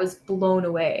VR, I was blown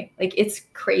away. Like it's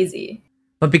crazy.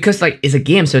 But because like it's a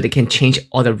game, so they can change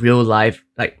all the real life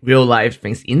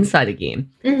things inside the game.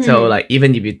 So like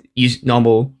even if you use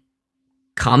normal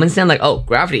common sense, like, oh,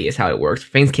 gravity is how it works,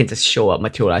 things can just show up,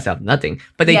 materialize out of nothing.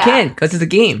 But they can, because it's a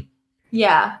game.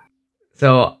 Yeah.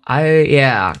 So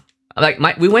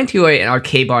we went to an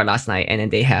arcade bar last night, and then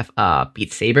they have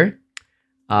Beat Saber.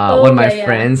 One of my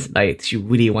friends, like, she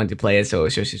really wanted to play it, so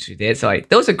she did. So like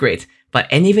those are great. But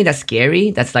anything that's scary,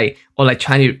 that's like, or like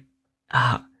trying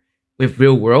to with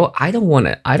real world, I don't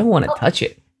wanna touch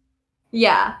it.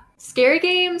 Yeah. Scary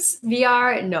games,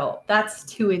 VR, no, that's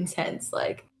too intense.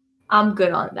 Like I'm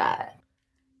good on that.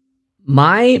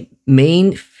 My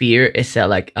main fear is that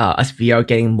like us VR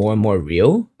getting more and more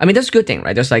real. I mean, that's a good thing,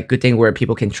 right? There's like good thing where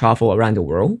people can travel around the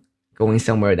world, going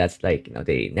somewhere that's like, you know,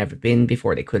 they never been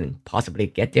before, they couldn't possibly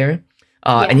get there.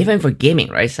 And even for gaming,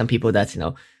 right? Some people that's, you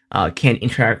know, can't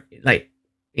interact like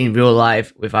in real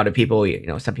life with other people. You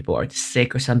know, some people are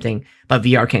sick or something, but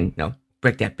VR can, you know,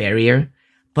 break that barrier.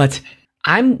 But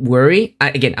I'm worried.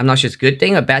 Again, I'm not sure it's a good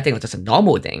thing or bad thing, or just a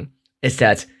normal thing. Is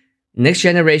that next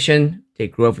generation, they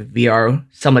grew up with VR.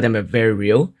 Some of them are very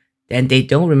real. Then they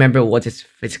don't remember what is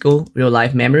physical, real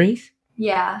life memories.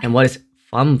 Yeah. And what is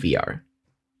from VR.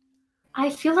 I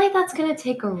feel like that's gonna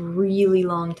take a really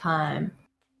long time.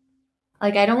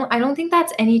 Like I don't think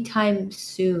that's anytime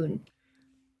soon.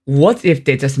 What if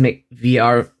they just make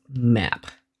VR map?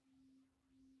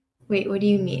 Wait, what do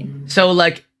you mean? So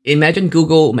like imagine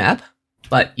Google Map,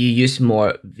 but you use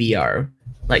more VR.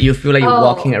 Like you feel like you're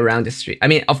walking around the street. I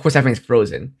mean, of course everything's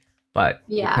frozen, but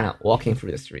you're kind of walking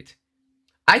through the street.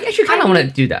 I actually kind of want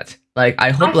to do that. Like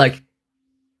I hope like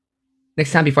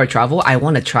next time before I travel, I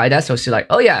want to try that. So it's like,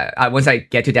 oh yeah, once I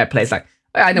get to that place, like,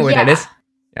 oh, yeah, I know where that is.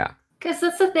 Yeah. Because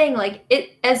that's the thing, like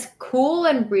it as cool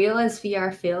and real as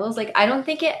VR feels, like I don't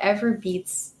think it ever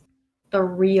beats the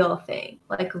real thing,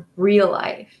 like real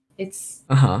life.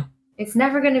 Uh-huh. It's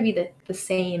never gonna be the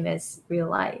same as real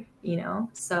life, you know?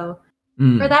 So for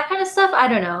Mm. that kind of stuff, I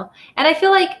don't know. And I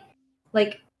feel like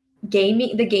the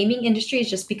gaming industry is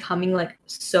just becoming like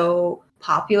so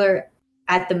popular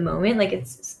at the moment. Like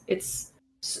it's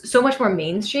so much more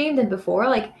mainstream than before.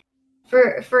 Like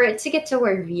for it to get to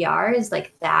where VR is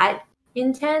like that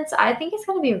intense, I think it's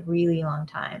gonna be a really long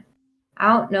time.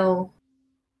 I don't know.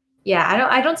 Yeah,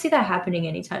 I don't see that happening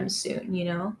anytime soon, you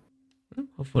know?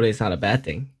 Hopefully it's not a bad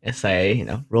thing. It's like,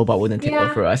 robot wouldn't take Yeah.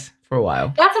 over us for a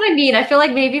while. That's what I mean. I feel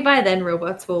like maybe by then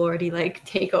robots will already like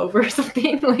take over or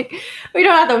something. Like we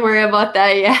don't have to worry about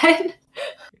that yet.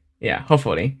 Yeah,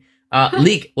 hopefully.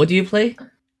 League, what do you play?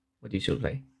 What do you usually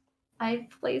play? I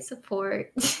play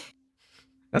support.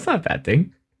 That's not a bad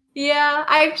thing. Yeah,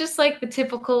 I'm just like the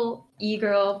typical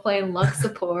e-girl playing Lux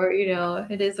support, you know.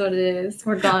 It is what it is.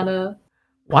 Morgana.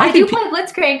 Why I do do people... play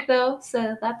Blitzcrank though,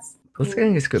 so that's cool.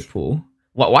 Blitzcrank is good pool.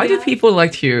 Why do Yeah. people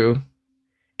like to...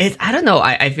 I don't know.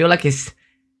 I feel like it's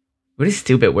really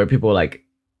stupid where people like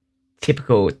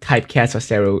typical typecast or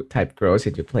stereotype girls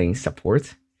into playing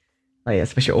support. Like,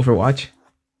 especially Overwatch.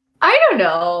 I don't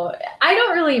know. I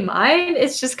don't really mind.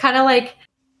 It's just kind of like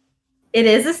it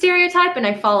is a stereotype and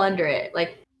I fall under it.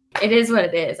 Like it is what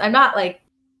it is. I'm not like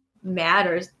mad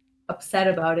or upset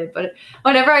about it, but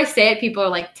whenever I say it, people are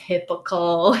like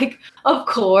typical, like of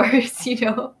course, you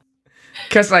know.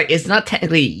 Because like it's not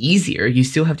technically easier. You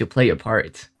still have to play your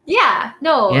part. Yeah,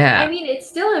 no, Yeah. I mean it's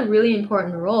still a really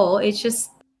important role. It's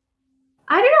just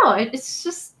I don't know. It's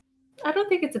just I don't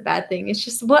think it's a bad thing. It's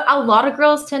just what a lot of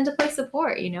girls tend to play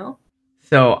support, you know.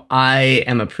 So I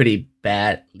am a pretty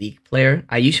bad League player.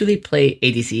 I usually play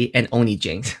ADC and only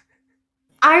Jinx.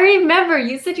 I remember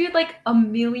you said you had like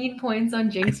 1,000,000 points on I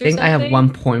Jinx or think I have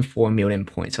something. 1.4 million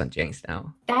points on Jinx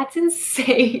now. That's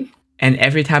insane. And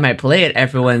every time I play it,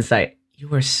 everyone's like, you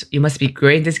must be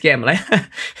great in this game. I'm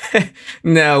like,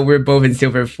 no, we're both in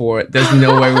silver 4. There's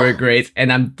no way we're great,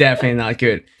 and I'm definitely not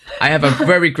good. I have a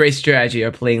very great strategy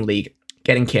of playing League,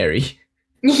 getting carry.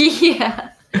 Yeah.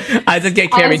 I just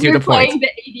get carried As to you're the point. playing the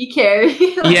AD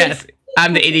carry. Like- Yes,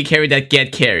 I'm the AD carry that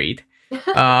get carried.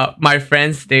 My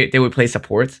friends, they would play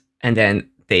support, and then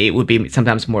they would be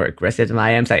sometimes more aggressive than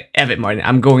I am. It's like, Evan Martin,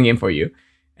 I'm going in for you.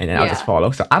 And then I'll just Yeah. follow.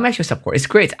 So I'm actually support. It's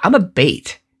great. I'm a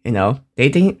bait. You know, they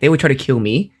think they would try to kill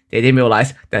me. They didn't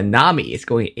realize that Nami is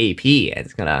going AP and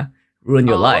it's gonna ruin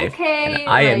your life. Okay, And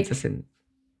I am like- just in.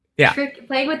 Yeah.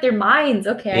 Playing with their minds.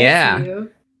 Okay. Yeah. I see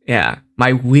you. Yeah.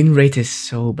 My win rate is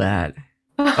so bad.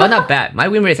 Well, not bad. My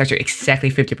win rate is actually exactly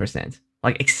 50%.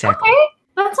 Like exactly. Okay,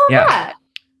 that's not Yeah. bad.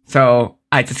 So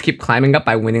I just keep climbing up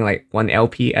by winning like 1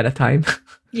 LP at a time.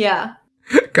 Yeah.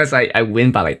 Because I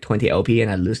win by like 20 LP and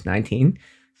I lose 19.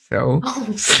 So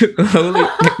Oh. slowly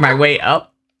make my way up.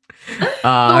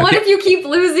 But what if you keep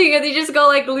losing and you just go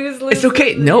like lose? It's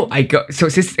okay. No, I go. So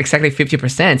this is exactly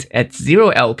 50% at 0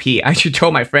 LP. I actually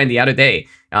told my friend the other day,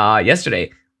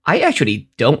 yesterday, I actually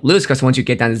don't lose because once you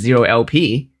get down to 0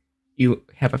 LP, you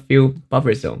have a few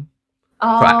buffer zone.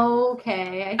 Oh,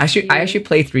 okay. I actually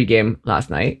played 3 games last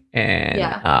night, and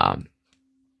Yeah.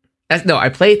 I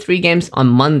played 3 games on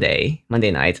Monday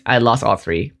night. I lost all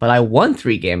 3, but I won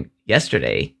 3 games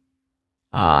yesterday.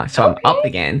 So I'm up Okay.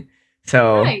 again.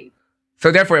 So. Right. So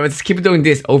therefore, if I just keep doing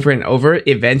this over and over,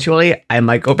 eventually I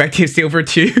might go back to silver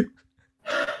 2.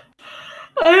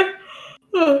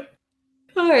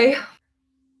 Sorry.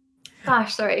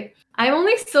 Gosh, sorry. I'm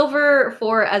only silver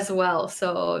 4 as well,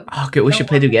 so Oh, good. We should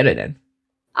play together then.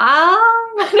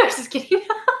 no, just kidding.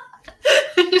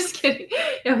 I'm just kidding.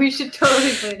 Yeah, we should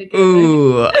totally play together.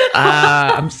 Ooh,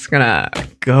 I'm just gonna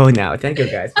go now. Thank you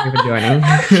guys for joining.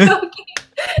 I'm joking.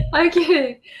 I'm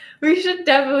kidding. We should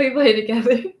definitely play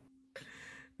together.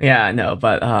 Yeah, no,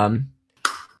 but how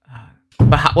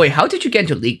did you get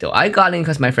into League though? I got in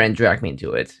because my friend dragged me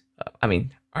into it.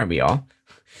 Aren't we all?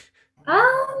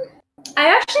 I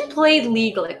actually played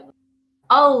League like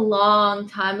a long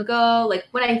time ago. Like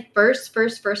when I first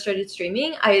started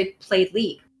streaming, I played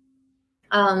League.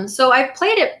 So I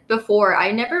played it before.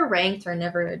 I never ranked or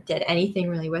never did anything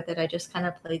really with it. I just kind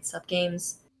of played sub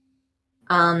games.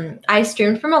 I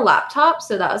streamed from a laptop,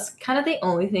 so that was kind of the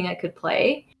only thing I could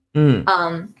play.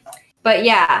 But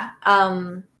yeah,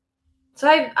 so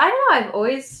I don't know, I've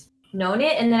always known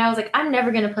it, and then I was like, I'm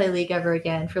never gonna play League ever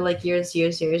again for like years.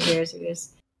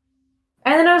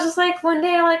 And then I was just like, one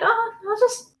day I'm like, oh, I'll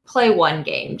just play one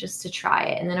game just to try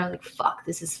it. And then I was like, fuck,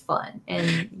 this is fun.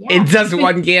 And yeah. It's just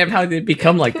one game. How did it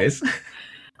become like this?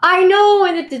 I know,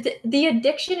 and the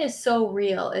addiction is so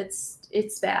real. It's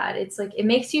it's bad. It's like it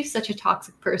makes you such a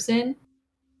toxic person.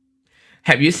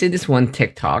 Have you seen this one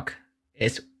TikTok?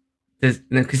 It's this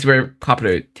because it's very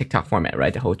popular TikTok format,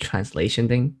 right? The whole translation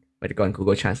thing, where they go on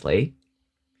Google Translate,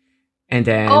 and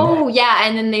then Oh yeah,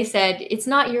 and then they said it's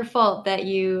not your fault that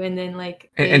you, and then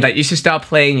like and like you should stop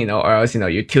playing, or else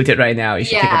you're tilted right now. You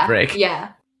should take a break. Yeah,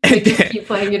 And like, just then- keep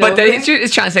playing it but over. then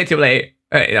it's translate to like,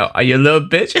 are you a little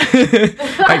bitch?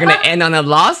 Are you gonna end on a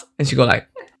loss? And she go like,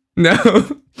 no.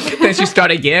 Then she start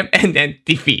again and then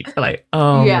defeat. Like,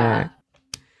 oh Yeah. man.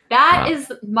 That Wow.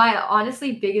 is my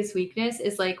honestly biggest weakness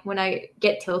is like when I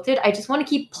get tilted, I just want to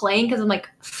keep playing because I'm like,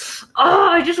 oh,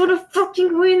 I just want to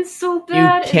fucking win so You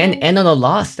bad. can't end on a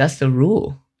loss. That's the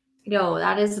rule. No,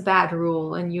 that is a bad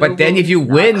rule. And you. But then will if you not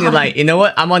win, you're come- like, you know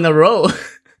what? I'm on a roll.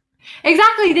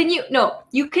 exactly. Then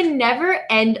you can never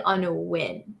end on a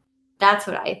win. That's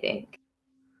what I think.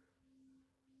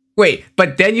 Wait,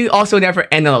 but then you also never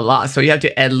end on a loss. So you have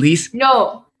to at least.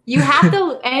 No, you have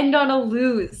to end on a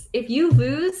lose. If you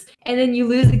lose and then you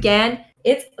lose again,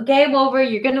 it's game over.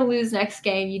 You're gonna lose next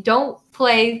game. You don't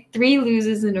play 3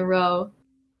 loses in a row.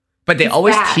 But they It's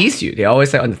always bad. tease you. They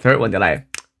always say on the third one, they're like,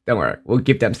 don't worry, we'll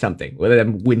give them something. We'll let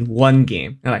them win one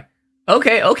game. They're like,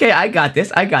 okay, I got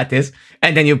this.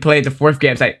 And then you play the fourth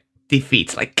game, it's like,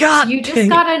 defeats. Like, God, You just dang it.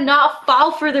 gotta not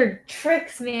fall for their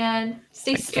tricks, man.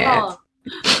 Stay can't. strong.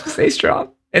 Stay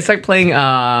strong. It's like playing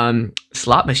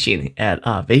slot machine at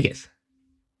Vegas.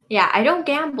 Yeah, I don't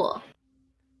gamble.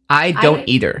 I don't I-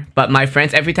 either. But my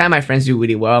friends, every time my friends do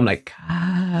really well, I'm like,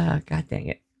 God dang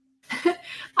it.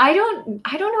 I don't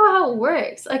know how it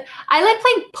works. Like I like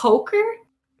playing poker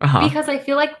Uh-huh. because I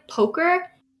feel like poker,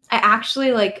 I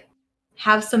actually like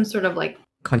have some sort of like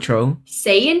Control.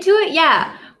 say into it.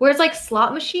 Yeah. Whereas like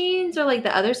slot machines or like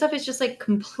the other stuff is just like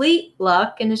complete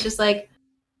luck and it's just like,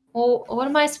 well, what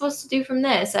am I supposed to do from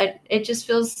this? It just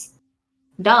feels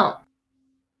dumb.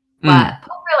 But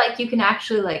poker, like you can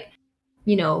actually like,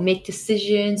 make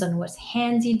decisions on what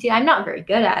hands you do. I'm not very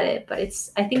good at it, but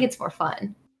I think it's more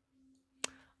fun.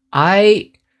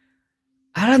 I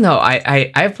don't know.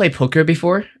 I've played poker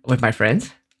before with my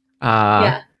friends.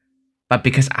 Yeah. But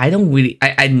because I don't really,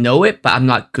 I know it, but I'm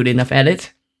not good enough at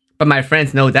it. But my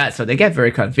friends know that, so they get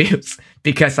very confused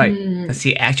because like, Mm. does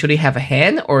he actually have a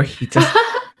hand or he just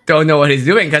don't know what he's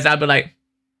doing? Because I'll be like,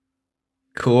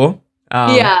 cool.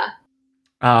 Yeah.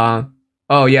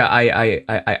 Oh yeah,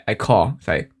 I call. It's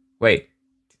like, wait,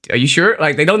 are you sure?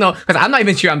 Like they don't know because I'm not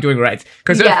even sure I'm doing right.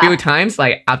 Because there are a Yeah. few times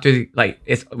like after like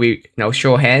we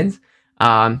show hands.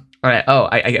 All right. Oh,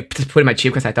 I just put in my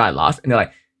chip because I thought I lost, and they're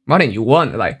like, Martin, you won.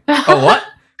 They're like, oh what?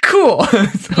 Cool.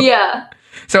 Yeah.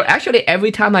 So actually,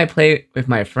 every time I play with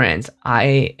my friends,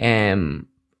 I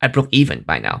broke even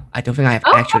by now. I don't think I have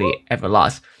Oh. actually ever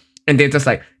lost. And they're just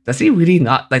like, does he really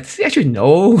not like? Does he actually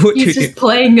know what to He's do? just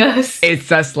playing us. It's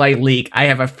just like League. I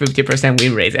have a 50%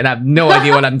 win rate, and I have no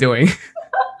idea what I'm doing.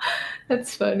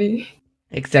 That's funny.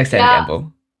 Exact same Yeah.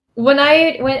 gamble. When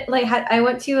I went I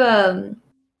went to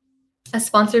a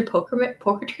sponsored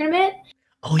poker tournament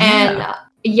Oh and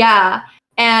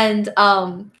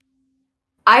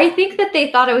I think that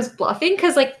they thought I was bluffing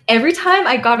because like every time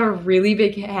I got a really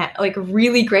big hand, like a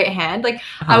really great hand, like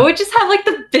I Uh-huh. would just have like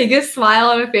the biggest smile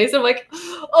on my face. I'm like,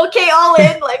 okay, all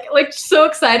in, like so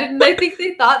excited. And I think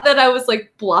they thought that I was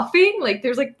like bluffing. Like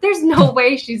there's no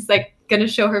way she's like gonna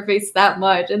show her face that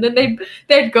much. And then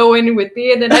they'd go in with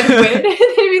me and then I'd win. And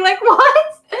they'd be like,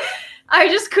 what? I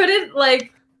just couldn't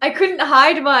I couldn't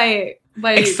hide my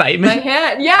Excitement. my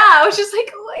hand. Yeah, I was just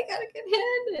like, oh, I got a good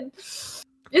hand. And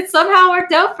it somehow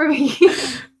worked out for me.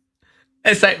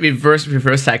 It's like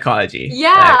reverse psychology.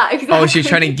 Yeah, Like, exactly. oh, she's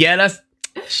trying to get us.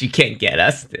 She can't get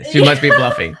us. She must be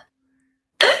bluffing.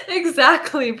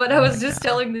 Exactly, but I Oh was my just God.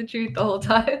 telling the truth the whole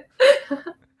time.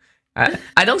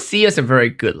 I don't see you as a very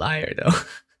good liar, though.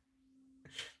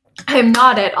 I'm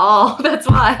not at all. That's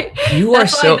why. You are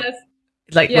That's why so that's,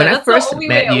 like yeah, when I that's the first only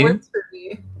met way it you. works for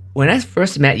me. When I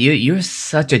first met you, you're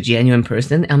such a genuine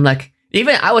person. I'm like,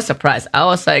 even I was surprised. I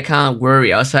was like kind of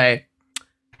worried. I was like,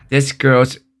 this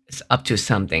girl's is up to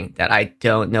something that I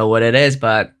don't know what it is,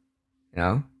 but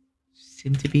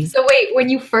seem to be. So wait, when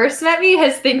you first met me,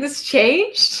 has things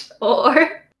changed?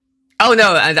 Or Oh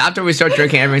no! And after we start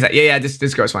drinking, everyone's like, yeah,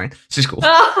 this girl's fine. She's cool.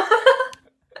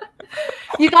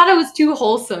 you thought it was too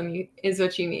wholesome, is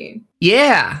what you mean.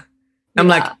 Yeah. I'm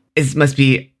like, Yeah. it must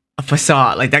be a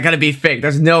facade. Like that gotta be fake.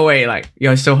 There's no way. Like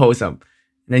you're so wholesome.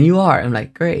 And then you are. I'm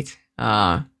like, great.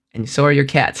 And so are your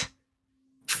cats.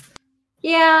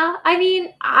 Yeah, I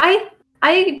mean, I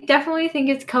definitely think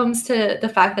it comes to the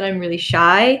fact that I'm really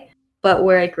shy, but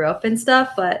where I grew up and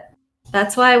stuff. But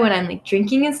that's why when I'm like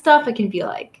drinking and stuff, I can be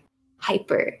like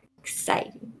hyper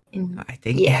excited And I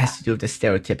think it yeah, has to do with the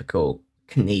stereotypical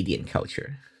Canadian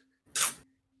culture.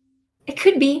 it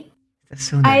could be. That's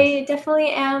so nice. I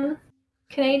definitely am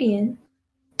Canadian.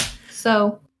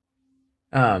 So,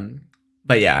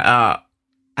 But yeah,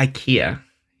 IKEA.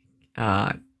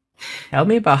 Tell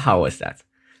me about how was that?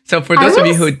 So for those of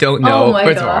you who don't know, oh my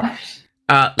first of all, gosh.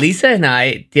 Lisa and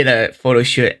I did a photo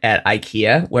shoot at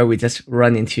IKEA where we just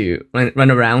run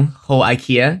around whole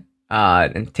IKEA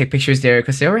and take pictures there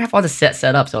because they already have all the sets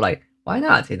set up. So like, why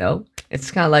not? You know,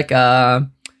 it's kind of like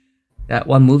that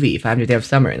one movie, 500 Days of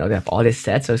Summer. You know, they have all these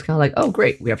sets, so it's kind of like, oh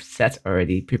great, we have sets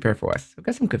already prepared for us. We've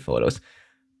got some good photos.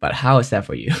 But how is that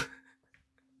for you?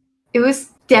 It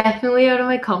was definitely out of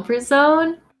my comfort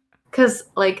zone because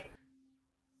like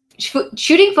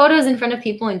shooting photos in front of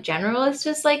people in general is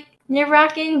just like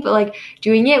nerve-wracking, but like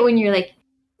doing it when you're like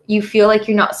you feel like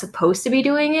you're not supposed to be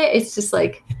doing it, it's just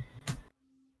like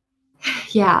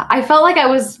yeah, I felt like I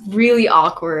was really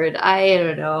awkward. I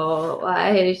don't know.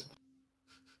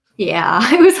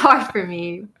 Yeah, it was hard for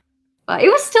me. But it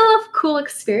was still a cool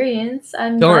experience.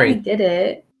 I'm Don't glad worry. we did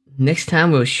it. Next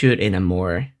time we'll shoot in a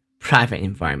more private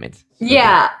environment. So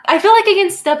Yeah, I feel like I can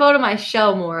step out of my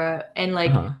shell more and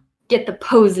like get the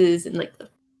poses and like the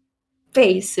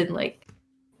face and like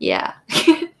yeah.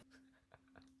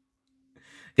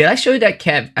 Did I show you that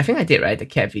cat? I think I did, right? The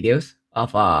cat videos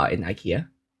of in IKEA.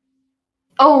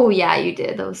 Oh yeah, you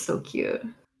did. That was so cute.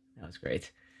 That was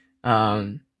great.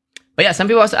 But yeah, some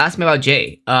people also asked me about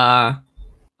Jay. I'm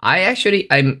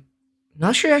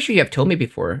not sure actually you have told me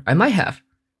before. I might have.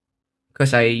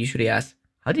 Because I usually ask,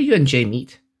 how did you and Jay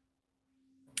meet?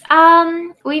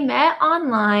 We met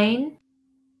online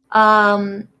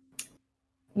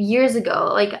years ago.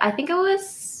 Like I think I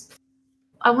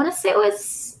want to say it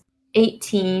was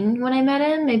 18 when I met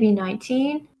him, maybe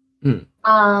 19.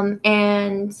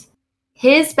 And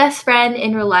his best friend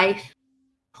in real life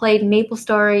played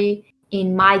MapleStory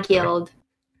in my guild.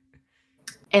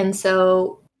 And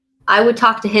so I would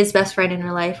talk to his best friend in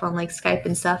real life on like Skype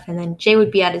and stuff, and then Jay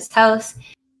would be at his house.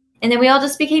 And then we all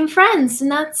just became friends,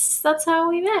 and that's how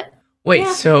we met. Wait,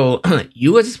 so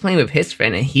you were just playing with his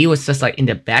friend and he was just like in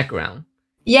the background?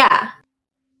 Yeah.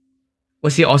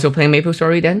 Was he also playing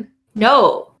MapleStory then?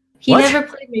 No. He What? never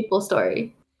played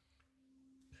MapleStory.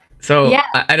 So Yeah.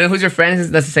 I don't know who's your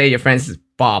friend. Let's say your friend is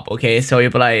Bob. Okay, so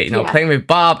you'll be like, playing with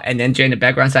Bob, and then Jay in the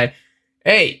background say,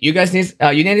 "Hey, you guys need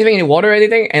anything? Any water or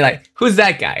anything?" And like, who's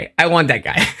that guy? I want that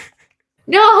guy.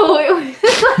 No, it was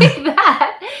like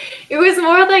that. It was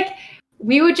more like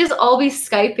we would just all be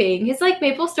Skyping. It's like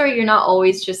MapleStory, you're not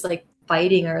always just like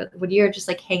fighting or when you're just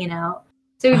like hanging out.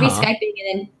 So we'd be Skyping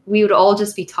and then we would all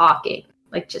just be talking,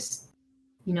 like just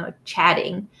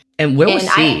chatting. And where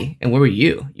was he? And where were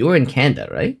you? You were in Canada,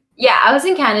 right? Yeah, I was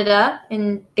in Canada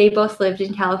and they both lived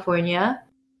in California.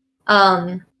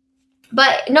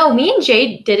 But no, me and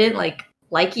Jade didn't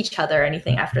like each other or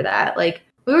anything after that. Like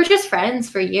we were just friends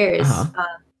for years.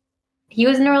 He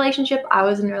was in a relationship, I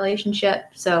was in a relationship.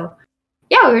 So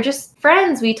yeah, we were just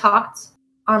friends. We talked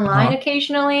online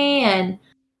occasionally and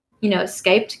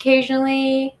Skyped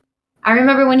occasionally. I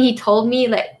remember when he told me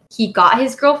that he got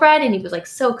his girlfriend and he was like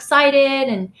so excited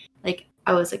and like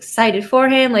I was excited for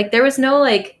him. Like there was no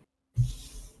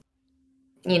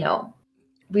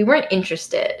we weren't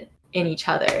interested in each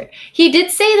other. He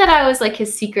did say that I was like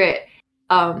his secret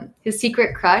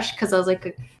crush because I was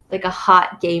like a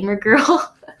hot gamer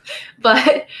girl.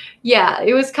 But yeah,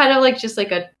 it was kind of like just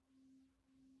like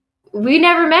we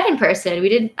never met in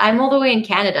person. I'm all the way in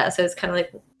Canada, so it's kind of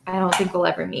like I don't think we'll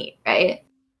ever meet, right?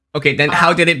 Okay, then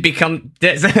how did it become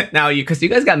this? Now because you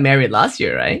guys got married last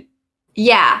year, right?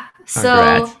 Yeah.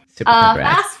 Congrats. So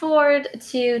fast forward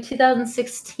to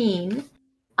 2016.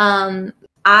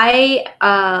 I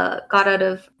got out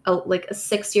of a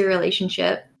 6-year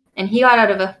relationship, and he got out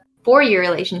of a 4-year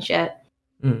relationship,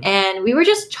 and we were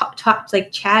just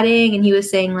chatting, and he was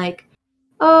saying like,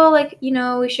 oh,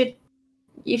 we should,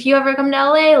 if you ever come to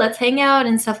LA, let's hang out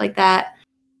and stuff like that.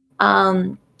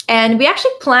 And we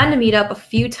actually planned to meet up a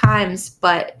few times,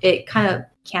 but it kind of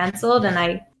canceled, and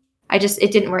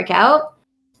it didn't work out.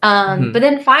 But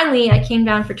then finally I came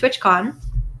down for TwitchCon,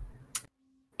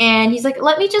 and he's like,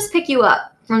 let me just pick you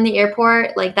up from the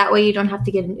airport. Like that way you don't have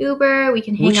to get an Uber. We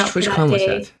can hang out for that day. Which TwitchCon was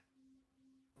that?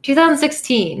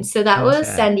 2016. So that was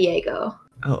San Diego.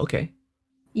 Oh, okay.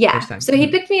 Yeah. So he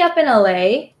picked me up in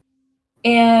LA,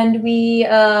 and we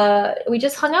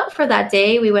just hung out for that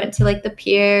day. We went to the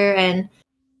pier, and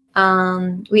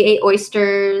we ate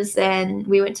oysters, and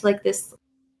we went to this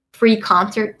free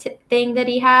concert thing that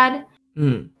he had.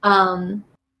 And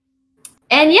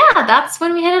yeah, that's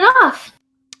when we hit it off.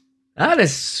 That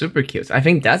is super cute. I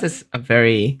think that is a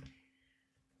very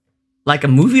like a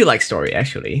movie-like story,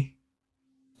 actually.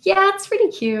 Yeah, it's pretty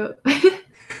cute.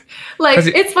 'Cause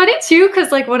It's funny too,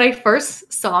 because like when I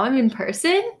first saw him in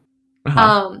person,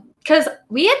 because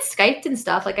we had Skyped and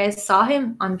stuff. Like I saw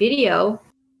him on video,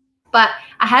 but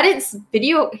I hadn't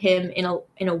videoed him in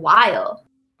a while.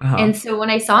 And so when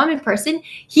I saw him in person,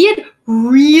 he had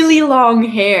really long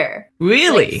hair.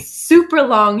 Really? Like, super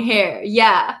long hair.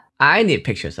 Yeah. I need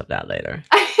pictures of that later.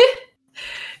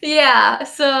 Yeah.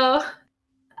 So,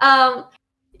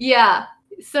 yeah.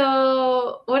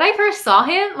 So when I first saw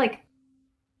him, like,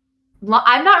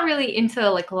 I'm not really into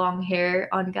like long hair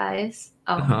on guys,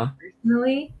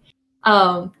 personally.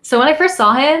 So when I first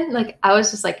saw him, like, I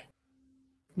was just like,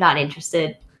 not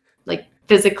interested. Like,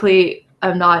 physically,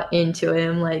 I'm not into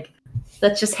him. Like,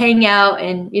 let's just hang out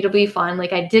and it'll be fun.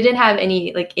 Like, I didn't have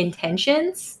any like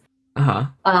intentions.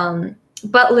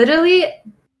 But literally,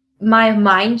 my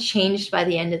mind changed by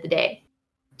the end of the day,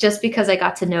 just because I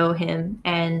got to know him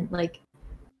and like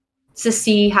to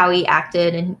see how he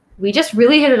acted, and we just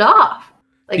really hit it off.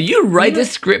 Like, do you write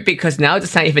this script because now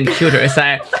it's not even cuter? It's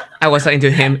like I was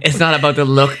into him. It's not about the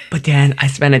look, but then I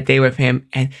spent a day with him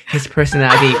and his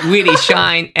personality really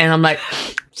shined, and I'm like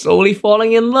slowly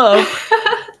falling in love.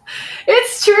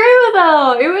 It's true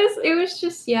though. It was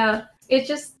just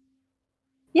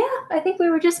I think we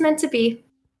were just meant to be.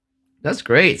 That's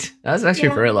great. That's actually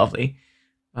very lovely.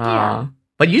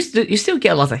 But you still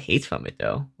get lots of hate from it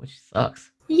though, which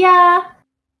sucks. Yeah.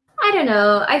 I don't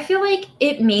know. I feel like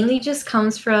it mainly just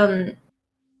comes from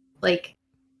like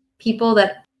people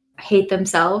that hate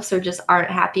themselves or just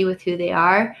aren't happy with who they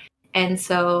are. And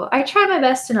so I try my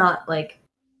best to not like,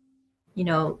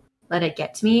 let it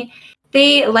get to me.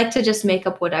 They like to just make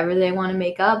up whatever they want to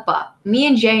make up, but me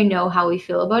and Jay know how we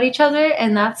feel about each other,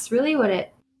 and that's really what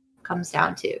it comes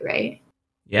down to, right?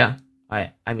 Yeah.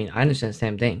 I mean, I understand the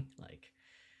same thing.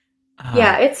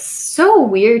 Yeah, it's so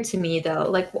weird to me though.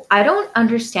 Like, I don't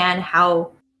understand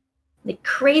how like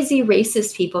crazy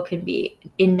racist people can be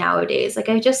in nowadays. Like,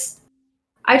 I just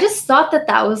thought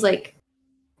that was like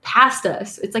past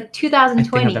us. It's like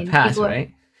 2020. The past,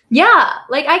 right? Yeah,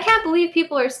 like I can't believe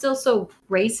people are still so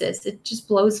racist. It just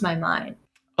blows my mind.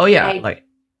 Oh yeah, like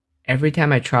every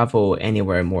time I travel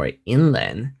anywhere more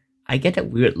inland, I get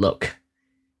that weird look.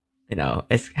 Have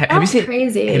you seen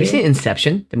crazy? Have you seen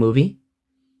Inception, the movie?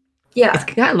 Yeah. It's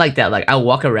kind of like that. Like, I'll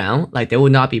walk around, like, they will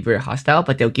not be very hostile,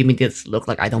 but they'll give me this look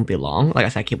like I don't belong. Like,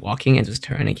 as I keep walking and just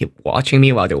turn and keep watching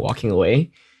me while they're walking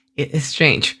away. It's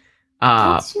strange.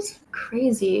 That's just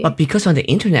crazy. But because on the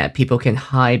internet, people can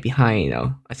hide behind,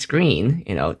 a screen,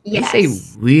 Yes. they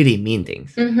say really mean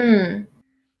things. Mm-hmm.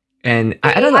 And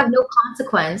I don't have know. no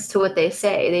consequence to what they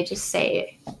say. They just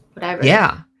say whatever.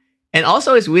 Yeah. And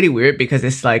also, it's really weird because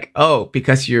it's like, oh,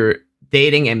 because you're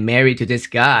dating and married to this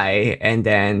guy, and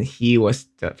then he was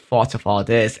the fault of all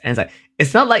this. And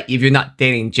it's not like if you're not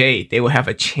dating Jay, they will have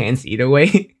a chance either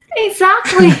way.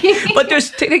 Exactly. But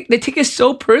they take it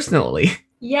so personally.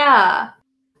 Yeah.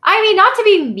 I mean, not to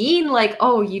be mean, like,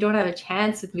 oh, you don't have a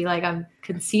chance with me, like I'm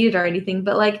conceited or anything,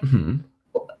 but like,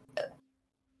 what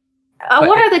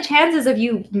are the chances of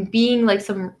you being like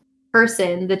some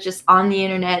person that's just on the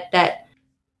internet that,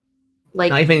 like,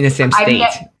 not even in the same state?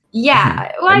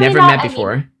 Yeah. Well, I never met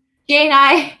before. Jay and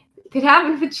I, it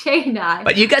happened with Jay and I.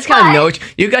 But you guys kind of know.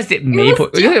 You guys did Maple.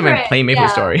 You didn't even play Maple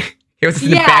Story. It was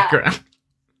in the background.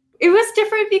 It was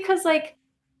different because, like,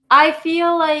 I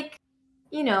feel like,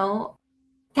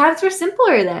 times were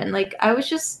simpler then. Like, I was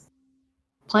just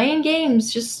playing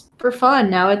games just for fun.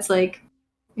 Now it's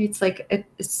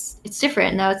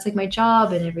different. Now it's like my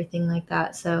job and everything like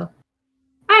that. So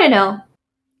I don't know.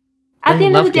 At the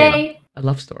end of the day, a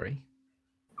love story.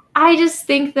 I just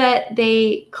think that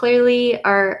they clearly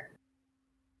are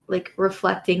like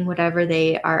reflecting whatever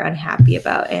they are unhappy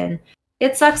about, and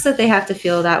it sucks that they have to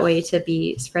feel that way to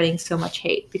be spreading so much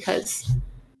hate, because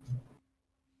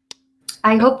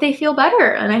I hope they feel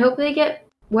better and I hope they get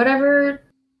whatever.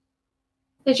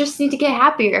 They just need to get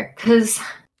happier, because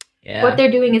what they're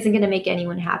doing isn't going to make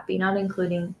anyone happy, not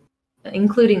including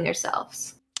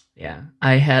themselves. Yeah,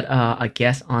 I had a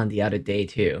guest on the other day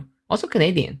too, also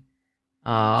Canadian.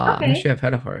 I'm not sure I've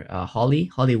heard of her. Holly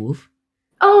Wolf.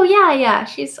 Oh yeah,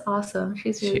 she's awesome.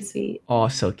 She's really sweet.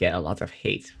 Also get a lot of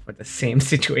hate for the same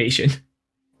situation.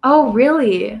 Oh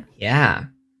really? Yeah,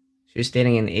 she's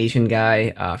dating an Asian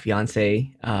guy,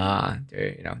 fiance.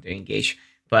 They're engaged,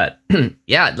 but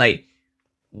yeah, like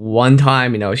one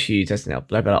time, she just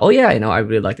blah blah. Oh yeah, I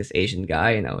really like this Asian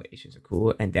guy. Asians are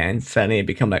cool, and then suddenly it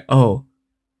become like, oh,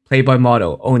 Playboy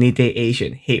model, only date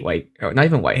Asian, hate white, or not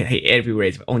even white, hate every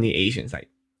race, but only Asians. Like,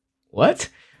 what?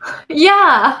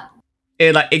 Yeah.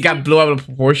 It got blew out of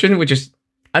proportion, which is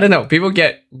I don't know. People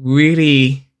get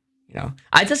really,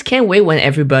 I just can't wait when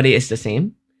everybody is the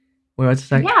same. Where it's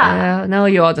just like, Yeah. yeah, no,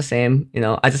 you're all the same.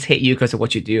 I just hate you because of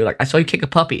what you do. Like, I saw you kick a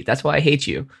puppy. That's why I hate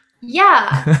you.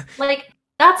 Yeah. Like,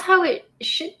 that's how it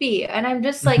should be. And I'm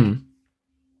just like, Mhm.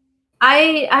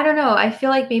 I don't know. I feel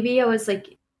like maybe I was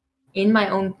like in my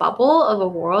own bubble of a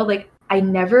world. Like, I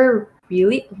never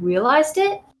really realized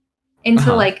it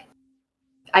until like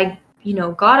I,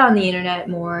 got on the internet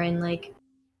more and like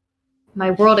my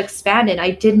world expanded.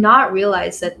 I did not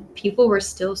realize that people were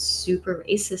still super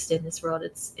racist in this world.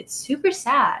 It's super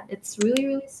sad. It's really,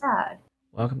 really sad.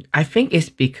 Welcome. I think it's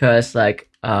because like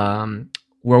World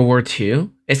War II.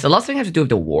 It's a lot of things have to do with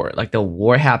the war. Like the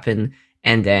war happened,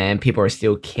 and then people are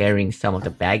still carrying some of the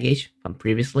baggage from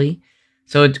previously.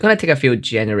 So it's gonna take a few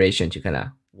generations to kind of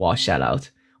wash that out,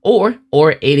 or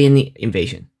alien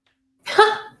invasion.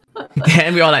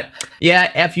 And we all like,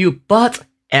 yeah, f you, but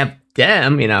f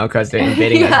them, because they're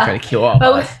invading us and Yeah. trying to kill all of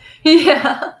Well, us.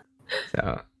 yeah.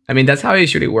 So I mean, that's how it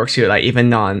usually works here. Like even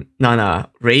non a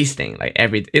race thing. Like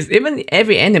even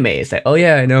every anime is like, oh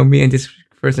yeah, I know me and this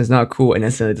person's not cool, and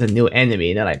then so it's a new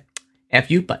enemy. And they're like,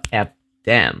 f you, but f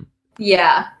them.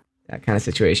 Yeah. That kind of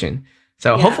situation.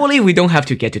 So Yeah. hopefully we don't have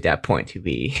to get to that point to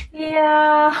be.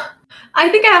 Yeah. I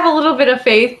think I have a little bit of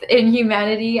faith in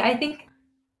humanity. I think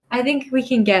we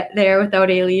can get there without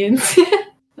aliens.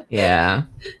 Yeah.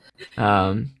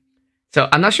 So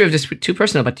I'm not sure if this is too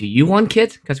personal, but do you want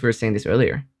kids? Because we were saying this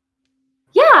earlier.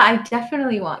 Yeah, I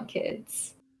definitely want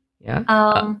kids. Yeah.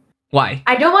 Why?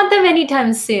 I don't want them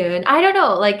anytime soon. I don't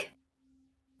know. Like,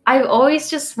 I've always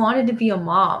just wanted to be a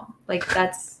mom. Like,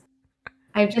 that's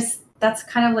kind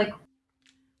of like.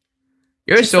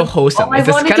 You're so wholesome. It's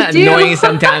just kind of annoying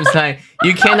sometimes. Like,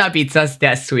 you cannot be just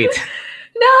that sweet.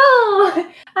 No,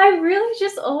 I really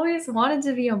just always wanted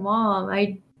to be a mom.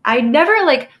 I've never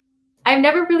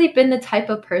really been the type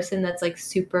of person that's like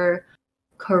super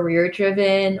career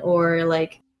driven or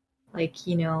like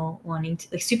wanting to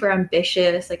like super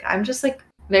ambitious. Like I'm just like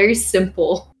very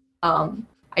simple.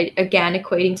 Again,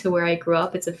 equating to where I grew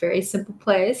up, it's a very simple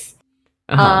place.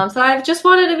 So I've just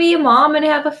wanted to be a mom and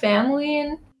have a family,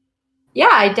 and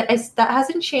yeah, that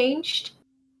hasn't changed.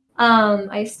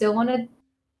 I still want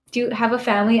to have a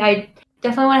family. I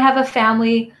definitely want to have a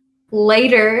family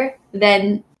later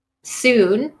than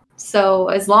soon. So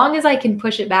as long as I can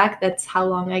push it back, that's how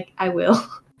long I will.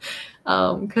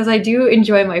 Because I do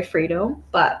enjoy my freedom,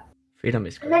 but freedom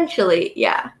is great. Eventually,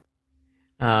 yeah.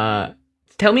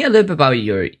 Tell me a little bit about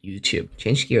your YouTube.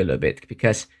 Change gear a little bit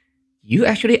because you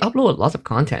actually upload lots of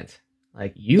content.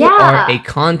 Like you are a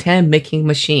content making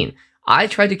machine. I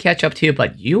try to catch up to you,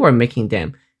 but you are making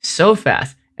them so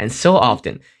fast and so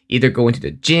often. Either going to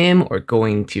the gym or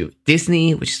going to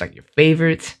Disney, which is like your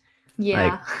favorite.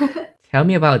 Yeah. Like, tell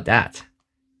me about that.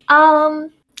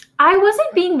 I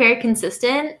wasn't being very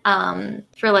consistent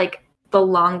for like the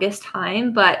longest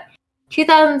time, but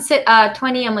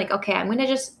 2020, I'm like, okay, I'm gonna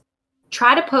just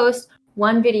try to post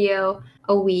one video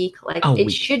a week. Like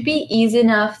it should be easy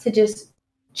enough to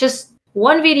just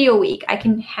one video a week. I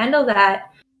can handle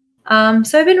that.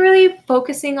 So I've been really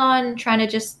focusing on trying to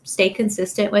just stay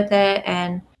consistent with it,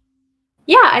 and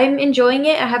yeah, I'm enjoying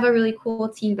it. I have a really cool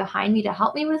team behind me to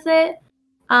help me with it.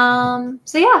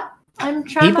 So yeah, I'm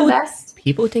trying my best.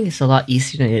 People think it's a lot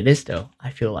easier than it is, though. I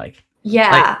feel like.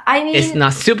 Yeah, like, I mean, it's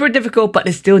not super difficult, but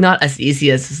it's still not as easy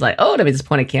as it's like, oh, let me just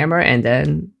point a camera and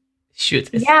then shoot.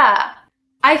 Yeah,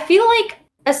 I feel like,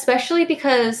 especially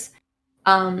because,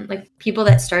 like people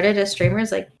that started as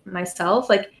streamers, like myself,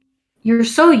 like you're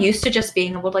so used to just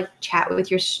being able to like chat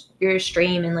with your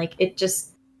stream, and like it's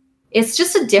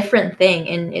just a different thing,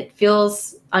 and it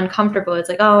feels uncomfortable. It's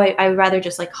like, oh, I'd rather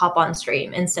just like hop on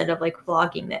stream instead of like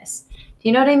vlogging this. Do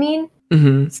you know what I mean?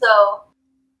 Mm-hmm. So,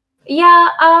 yeah,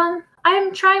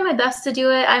 I'm trying my best to do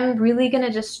it. I'm really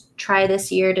gonna just try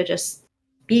this year to just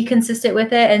be consistent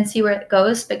with it and see where it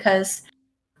goes, because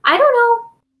I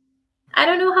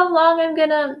don't know how long I'm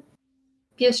gonna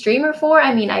be a streamer for.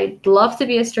 I mean, I'd love to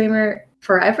be a streamer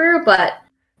forever, but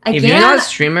again, if you're not a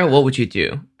streamer, what would you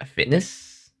do? A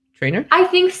fitness trainer? I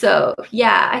think so.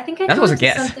 Yeah, I think that was a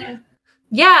guess. Something.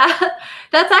 Yeah,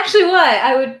 that's actually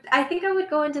what I think I would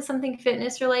go into something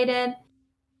fitness related,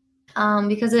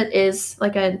 because it is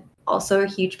like also a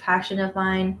huge passion of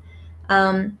mine.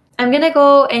 I'm gonna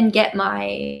go and get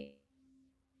my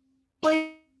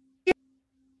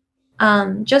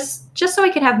just so I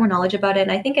can have more knowledge about it,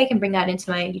 and I think I can bring that into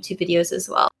my YouTube videos as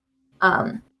well.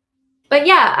 But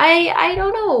yeah, I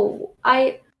don't know.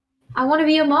 I want to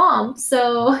be a mom,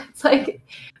 so it's like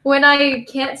when I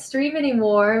can't stream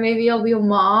anymore, maybe I'll be a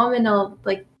mom and I'll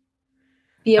like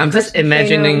be a I'm just person for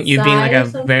your own imagining you being like side a or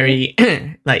something. very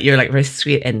like you're like very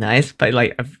sweet and nice, but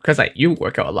like because like you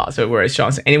work out a lot, so whereas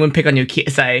Sean, so anyone pick on your kid,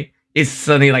 it's like it's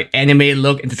suddenly like anime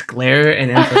look and just glare, and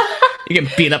then just, you can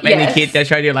beat up any kid Yes. that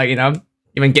try to like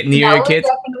even get near That your would kids.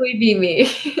 definitely be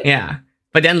me. Yeah,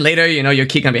 but then later your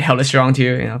kid can be hella strong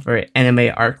too, very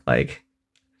anime arc like.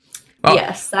 Well,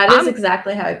 Yes, that is I'm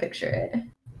exactly how I picture it.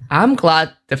 I'm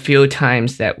glad the few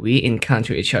times that we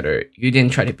encounter each other, you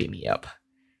didn't try to beat me up.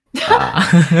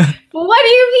 Well, what do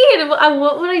you mean?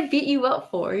 What would I beat you up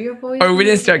for? You're always Or we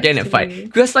didn't start being getting in a nice to fight. me.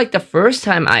 Because like the first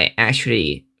time I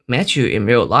actually met you in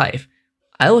real life,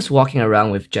 I was walking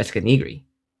around with Jessica Negri.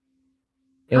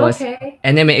 It was Okay.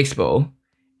 Anime Expo.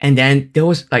 And then there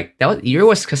was like that year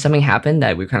was because something happened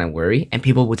that we kind of worried, and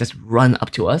people would just run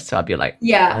up to us. So I'd be like,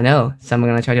 Yeah. I know, someone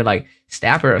gonna try to like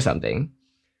stab her or something.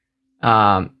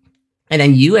 And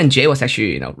then you and Jay was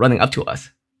actually, running up to us.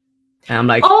 And I'm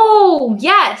like, Oh,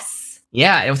 yes.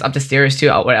 yeah, it was up the stairs too,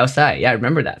 we're outside. Yeah, I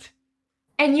remember that.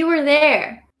 And you were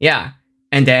there. Yeah.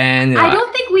 And then I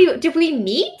don't think did we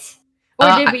meet? Or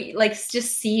did we like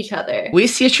just see each other? we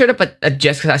see each other, but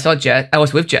Jess, because I saw Jess, I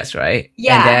was with Jess, right?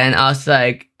 Yeah. And then I was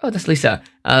like, oh, that's Lisa.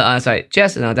 I was like,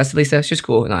 Jess, no, that's Lisa. She's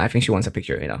cool. No, I think she wants a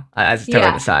picture, I just tell her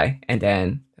Yeah. to side. And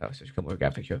then, so she come over,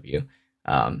 grab a picture of you.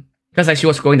 Because like she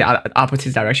was going the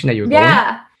opposite direction that you were going.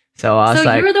 Yeah. So I was So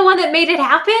like, you were the one that made it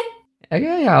happen?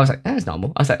 yeah. I was like, that's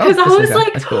normal. I was like, oh, Because that's I was Lisa.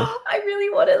 like, That's cool. I really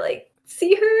want to like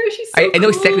see her. She's so I know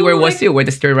exactly where it was cool. too, where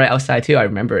the story right outside too. I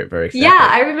remember it very exactly. Yeah,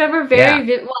 I remember very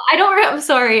Yeah. well, I'm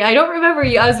sorry. I don't remember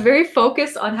you. I was very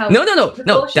focused on how No.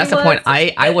 cool she That's the point.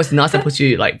 was. I was not supposed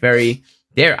to like very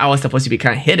there. I was supposed to be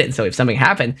kind of hidden. So if something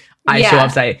happened, I show Yeah.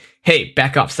 up, say, "Hey,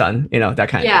 back up, son." That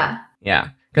kind of Yeah. thing. Yeah.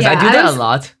 Because Yeah, I do I that was- a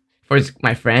lot for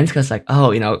my friends. Because like,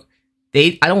 oh,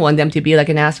 I don't want them to be like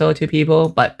an asshole to people,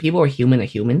 but people are human,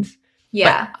 humans.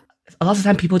 Yeah. A lot of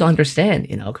time people don't understand,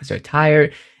 because they're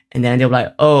tired. And then they're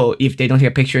like, oh, if they don't take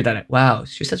a picture, they're like, wow,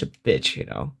 she's such a bitch,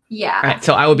 Yeah. Right,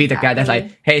 so I would be the guy that's like,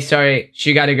 Exactly. hey, sorry,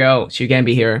 she gotta go. She can't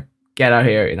be here. Get out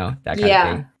here, that kind Yeah.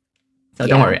 of thing. So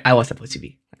don't Yeah. worry, I was supposed to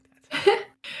be.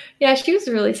 Yeah, she was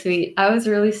really sweet. I was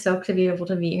really stoked to be able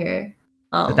to meet her.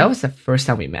 So that was the first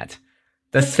time we met.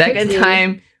 The That's second crazy.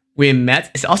 time we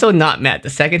met, it's also not met. The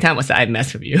second time was I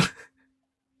messed with you.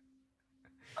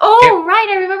 Oh, right.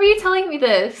 I remember you telling me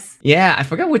this. Yeah, I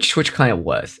forgot which kind it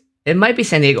was. It might be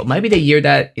San Diego. It might be the year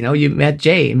that, you met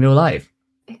Jay in real life.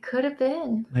 It could have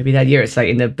been. Maybe that year. It's like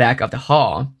in the back of the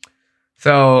hall.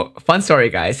 So fun story,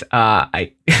 guys.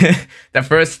 I the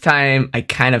first time I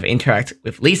kind of interact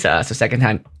with Lisa, so second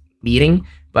time meeting,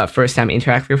 but first time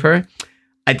interact with her,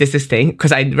 I did this thing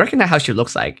because I recognize how she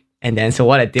looks like. And then so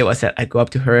what I did was that I go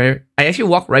up to her. I actually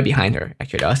walk right behind her.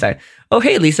 Actually, I was like, "Oh,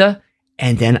 hey, Lisa,"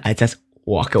 and then I just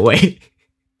walk away.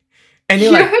 And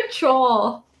You're you're like, a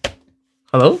troll.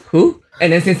 hello, who?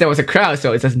 And then since there was a crowd,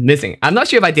 so it's just missing. I'm not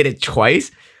sure if I did it twice.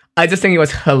 I just think it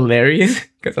was hilarious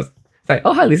because I was like,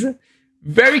 oh, hi, Lisa.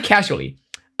 Very casually.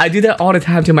 I do that all the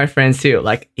time to my friends too.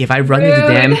 Like if I run into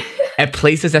them at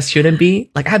places that shouldn't be,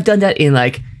 like I've done that in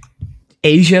like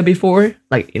Asia before.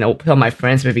 Like, some of my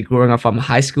friends maybe growing up from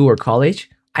high school or college,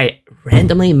 I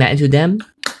randomly met into them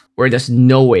where there's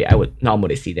no way I would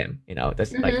normally see them.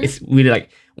 That's like, Mhm. it's really like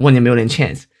 1 in a million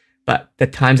chance. But the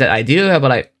times that I do, I'll be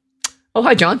like, oh,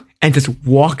 hi, John, and just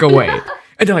walk away.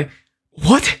 And they're like,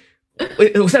 what?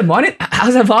 Wait, was that Monet?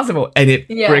 How's that possible? And it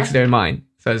Yeah. breaks their mind.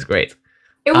 So it's great.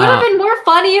 It would have been more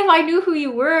funny if I knew who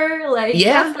you were. Like,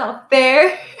 Yeah. that's not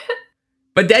fair.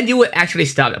 But then you would actually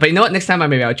stop it. But you know what? Next time,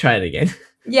 maybe I'll try it again.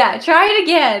 Yeah, try it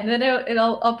again. Then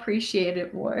it'll appreciate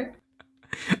it more.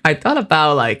 I thought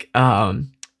about like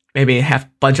maybe have a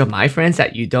bunch of my friends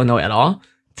that you don't know at all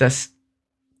just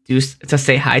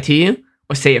say hi to you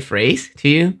or say a phrase to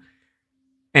you,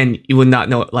 and you would not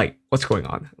know like what's going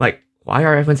on. Like, why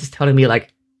are everyone just telling me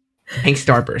like pink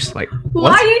starburst? Like,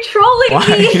 Why what? are you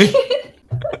trolling me?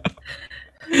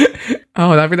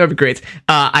 Oh, that'd be great.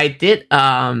 I did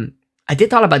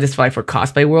thought about this fight for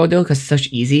cosplay world though, because it's such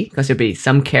easy. Because there'd be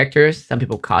some characters, some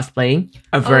people cosplaying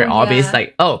are very Oh, obvious. yeah.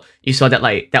 Like, oh, you saw that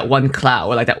like that one Cloud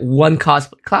or like that one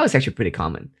cosplay. Cloud is actually pretty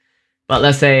common. But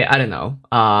let's say I don't know.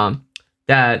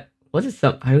 That was it.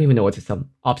 I don't even know what's some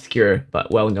obscure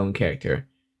but well-known character.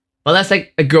 But that's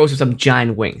like a girl with some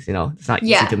giant wings. It's not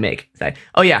easy Yeah. to make. It's like,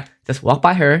 oh yeah, just walk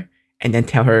by her and then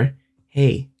tell her,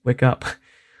 hey, wake up.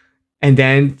 And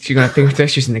then she's gonna think that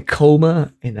she's in a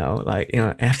coma, and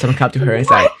have someone come to her and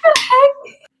say, What the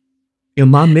heck? your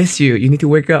mom miss you. You need to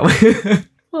wake up.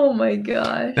 Oh my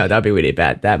gosh. No, that'd be really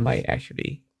bad. That might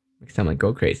actually make someone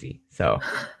go crazy. So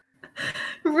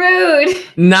Rude.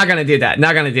 Not gonna do that.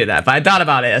 Not gonna do that. But I thought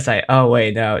about it. It's like, oh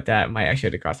wait, no, that might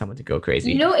actually cause someone to go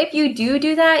crazy. You know, if you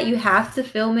do that, you have to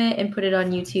film it and put it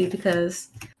on YouTube because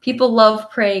people love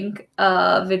prank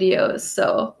videos.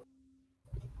 So,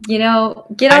 you know,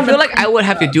 get on. I feel like I would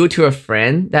have to do it to a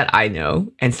friend that I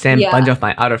know and send a bunch of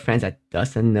my other friends that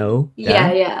doesn't know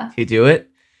them to do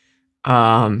it.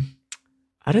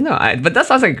 I don't know. But that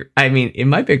sounds like, I mean, it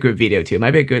might be a good video too. It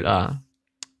might be a good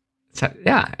so,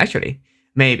 yeah, actually.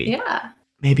 Maybe. Yeah.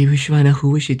 Maybe we should find out who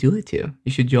we should do it to.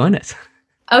 You should join us.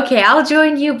 Okay, I'll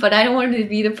join you, but I don't want to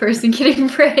be the person getting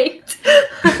pranked.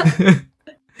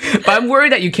 But I'm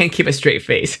worried that you can't keep a straight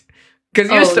face.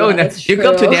 Because you're so nice. You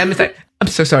go up to them, it's like, I'm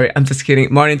so sorry, I'm just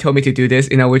kidding. Martin told me to do this.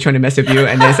 You know, we're trying to mess with you,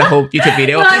 and there's a whole YouTube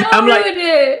video. I'm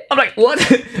like, what?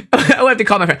 I have to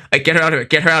call my friend. Like, get her out of here.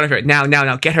 Get her out of here.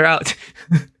 Now, get her out.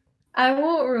 I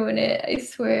won't ruin it, I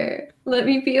swear. Let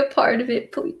me be a part of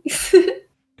it, please.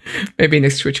 Maybe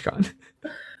next TwitchCon.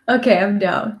 Okay, I'm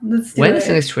down. Let's do it. When is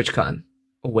the next TwitchCon?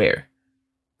 Where?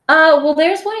 Well,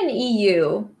 there's one in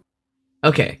EU.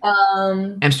 Okay.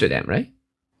 Amsterdam, right?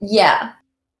 Yeah.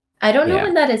 I don't know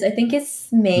when that is. I think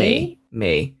it's May.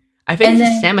 May. I think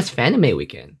it's the same as Fanime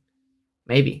weekend.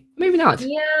 Maybe. Maybe not.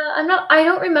 Yeah, I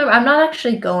don't remember. I'm not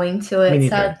actually going to it,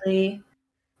 sadly.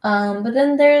 But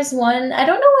then there's one, I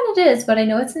don't know when it is, but I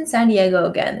know it's in San Diego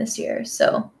again this year,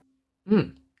 so.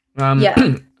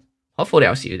 Yeah. Hopefully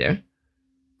I'll see you there.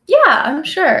 Yeah, I'm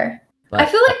sure. But I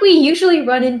feel like we usually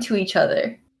run into each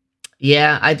other.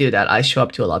 Yeah, I do that. I show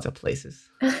up to a lot of places.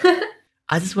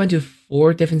 I just went to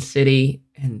 4 different cities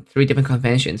and 3 different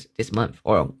conventions this month,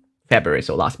 or February,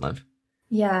 so last month.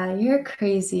 Yeah, you're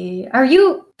crazy. Are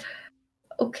you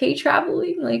okay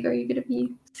traveling? Like, are you gonna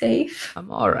be safe? I'm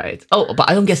all right. Oh, but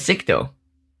I don't get sick though.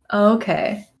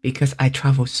 Okay. Because I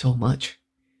travel so much.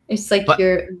 It's like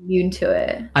you're immune to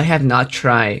it. I have not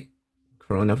tried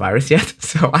coronavirus yet,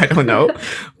 so I don't know.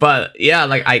 But yeah,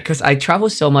 like because I travel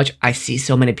so much, I see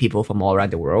so many people from all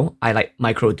around the world. I like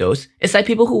microdose. It's like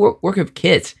people who work with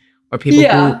kids or people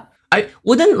who I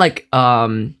wouldn't like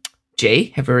Jay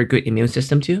have a very good immune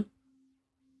system too.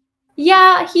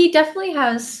 Yeah, he definitely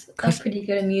has a pretty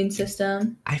good immune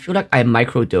system. I feel like I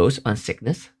microdose on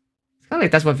sickness. It's kind of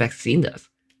like that's what vaccine does.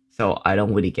 So I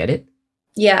don't really get it.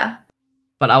 Yeah.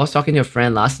 But I was talking to a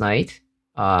friend last night.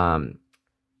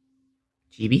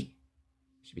 GB?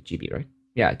 Should be GB, right?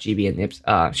 Yeah, GB and Nips.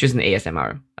 She's an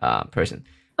ASMR person.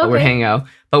 But we're hanging out.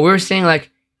 But we were saying like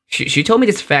she told me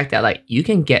this fact that like you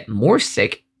can get more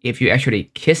sick if you actually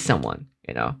kiss someone,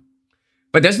 you know.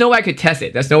 But there's no way I could test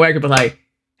it. There's no way I could be like,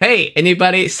 hey,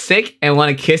 anybody sick and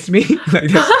want to kiss me?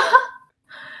 Like this.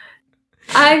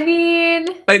 I mean,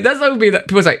 like that's what would be.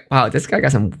 People's like, wow, this guy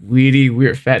got some really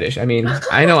weird fetish. I mean,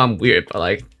 I know I'm weird, but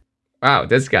like, wow,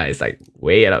 this guy is like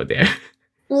way out there.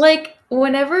 Like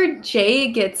whenever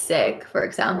Jay gets sick, for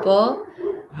example,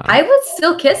 I would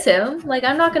still kiss him. Like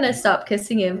I'm not gonna stop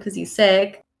kissing him because he's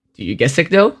sick. Do you get sick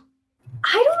though?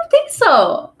 I don't think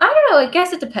so. I don't know. I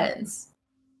guess it depends.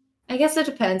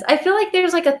 I feel like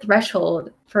there's like a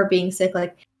threshold for being sick.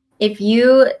 Like if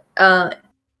you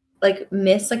like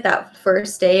miss like that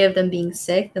first day of them being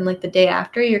sick, then like the day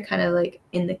after you're kind of like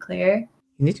in the clear.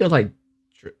 You need to like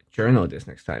journal this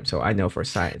next time so I know for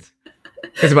science.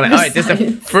 Because like, all right, this is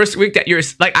the first week that you're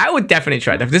like, I would definitely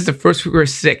try that. If this is the first week we're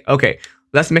sick, okay,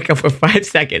 let's make up for 5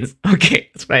 seconds. Okay,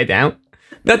 let's write it down.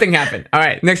 Nothing happened. All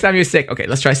right, next time you're sick, okay,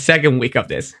 let's try 2nd week of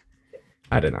this.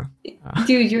 I don't know.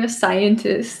 Dude, you're a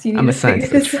scientist. I'm a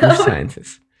scientist. I'm a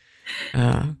scientist.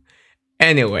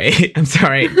 Anyway, I'm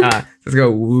sorry. Let's go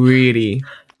really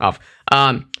off.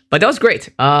 But that was great.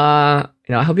 You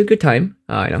know, I hope you had a good time.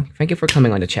 You know, thank you for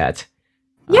coming on the chat.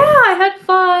 Yeah, I had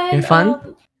fun. You had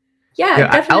fun?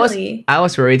 Yeah, definitely. I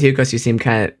was worried too because you seemed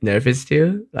kind of nervous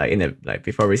too. Like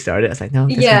before we started, I was like, no,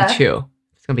 it's gonna be chill.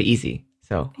 It's gonna be easy.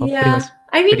 So hopefully it was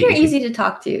I mean, you're easy to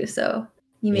talk to, so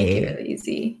you make it really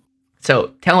easy.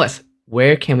 So tell us,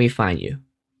 where can we find you?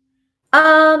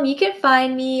 You can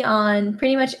find me on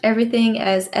pretty much everything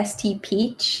as ST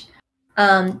Peach.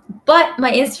 But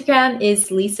my Instagram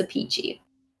is Lisa Peachy.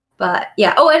 But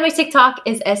yeah, and my TikTok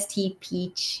is ST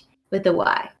Peach with a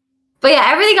Y. But yeah,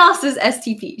 everything else is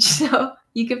ST Peach, so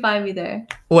you can find me there.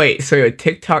 Wait, so your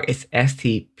TikTok is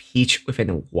ST Peach with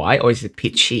a Y, or is it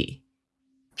Peachy?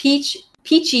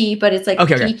 Peachy, but it's like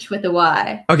Peach with a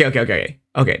Y.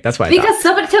 Okay, that's why. Because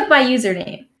somebody took my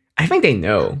username. I think they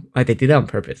know. Like they did that on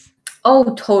purpose.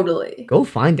 Oh, totally. Go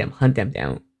find them, hunt them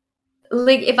down.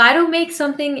 Like if I don't make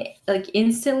something like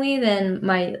instantly, then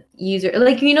my user,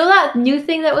 like you know that new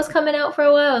thing that was coming out for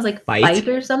a while, it was like Byte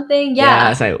or something.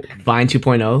 Yeah, it's like Vine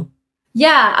 2.0.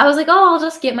 Yeah, I was like, oh, I'll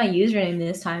just get my username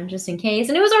this time just in case.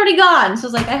 And it was already gone. So I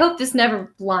was like, I hope this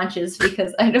never launches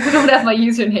because I don't have my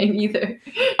username either.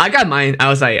 I got mine. I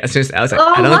was like, as soon as I was like,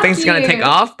 Oh, I don't think it's gonna lucky take you.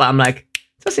 off, but I'm like,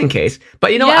 just in case.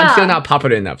 But you know what? I'm still Yeah. not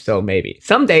popular enough, so maybe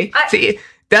someday. I- See,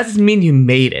 that doesn't mean you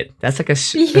made it. That's like a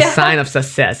Yeah. sign of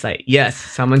success. Like, yes,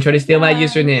 someone tried to steal my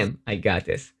Yes. username. I got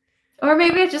this. Or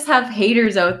maybe I just have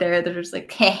haters out there that are just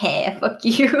like, heh, fuck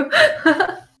you.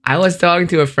 I was talking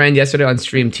to a friend yesterday on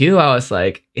stream too. I was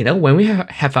like, you know, when we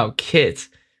have our kids,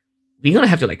 we're gonna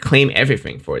have to like claim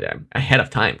everything for them ahead of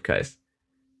time because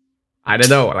I don't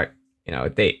know, like, you know,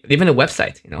 they live in a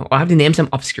website, you know, or I have to name some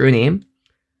obscure name,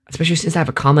 especially since I have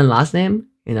a common last name,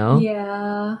 you know.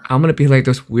 Yeah. I'm gonna be like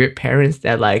those weird parents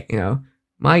that like, you know,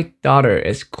 my daughter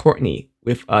is Courtney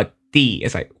with a D.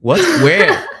 It's like, what?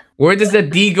 Where? Where does the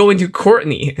D go into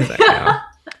Courtney? It's like, you know.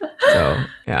 So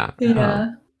yeah.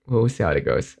 Yeah. We'll see how it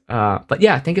goes. But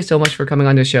yeah, thank you so much for coming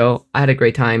on the show. I had a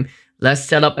great time. Let's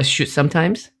set up a shoot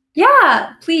sometimes.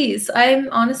 Yeah, please. I'm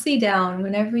honestly down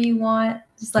whenever you want.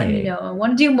 Just let me Hey. know. I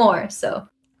want to do more. So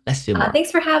Let's do more.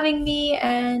 thanks for having me,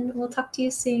 and we'll talk to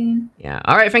you soon. Yeah.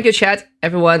 All right. Thank you, chat.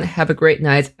 Everyone, have a great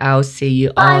night. I'll see you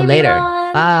all Bye, later.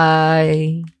 everyone.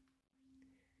 Bye.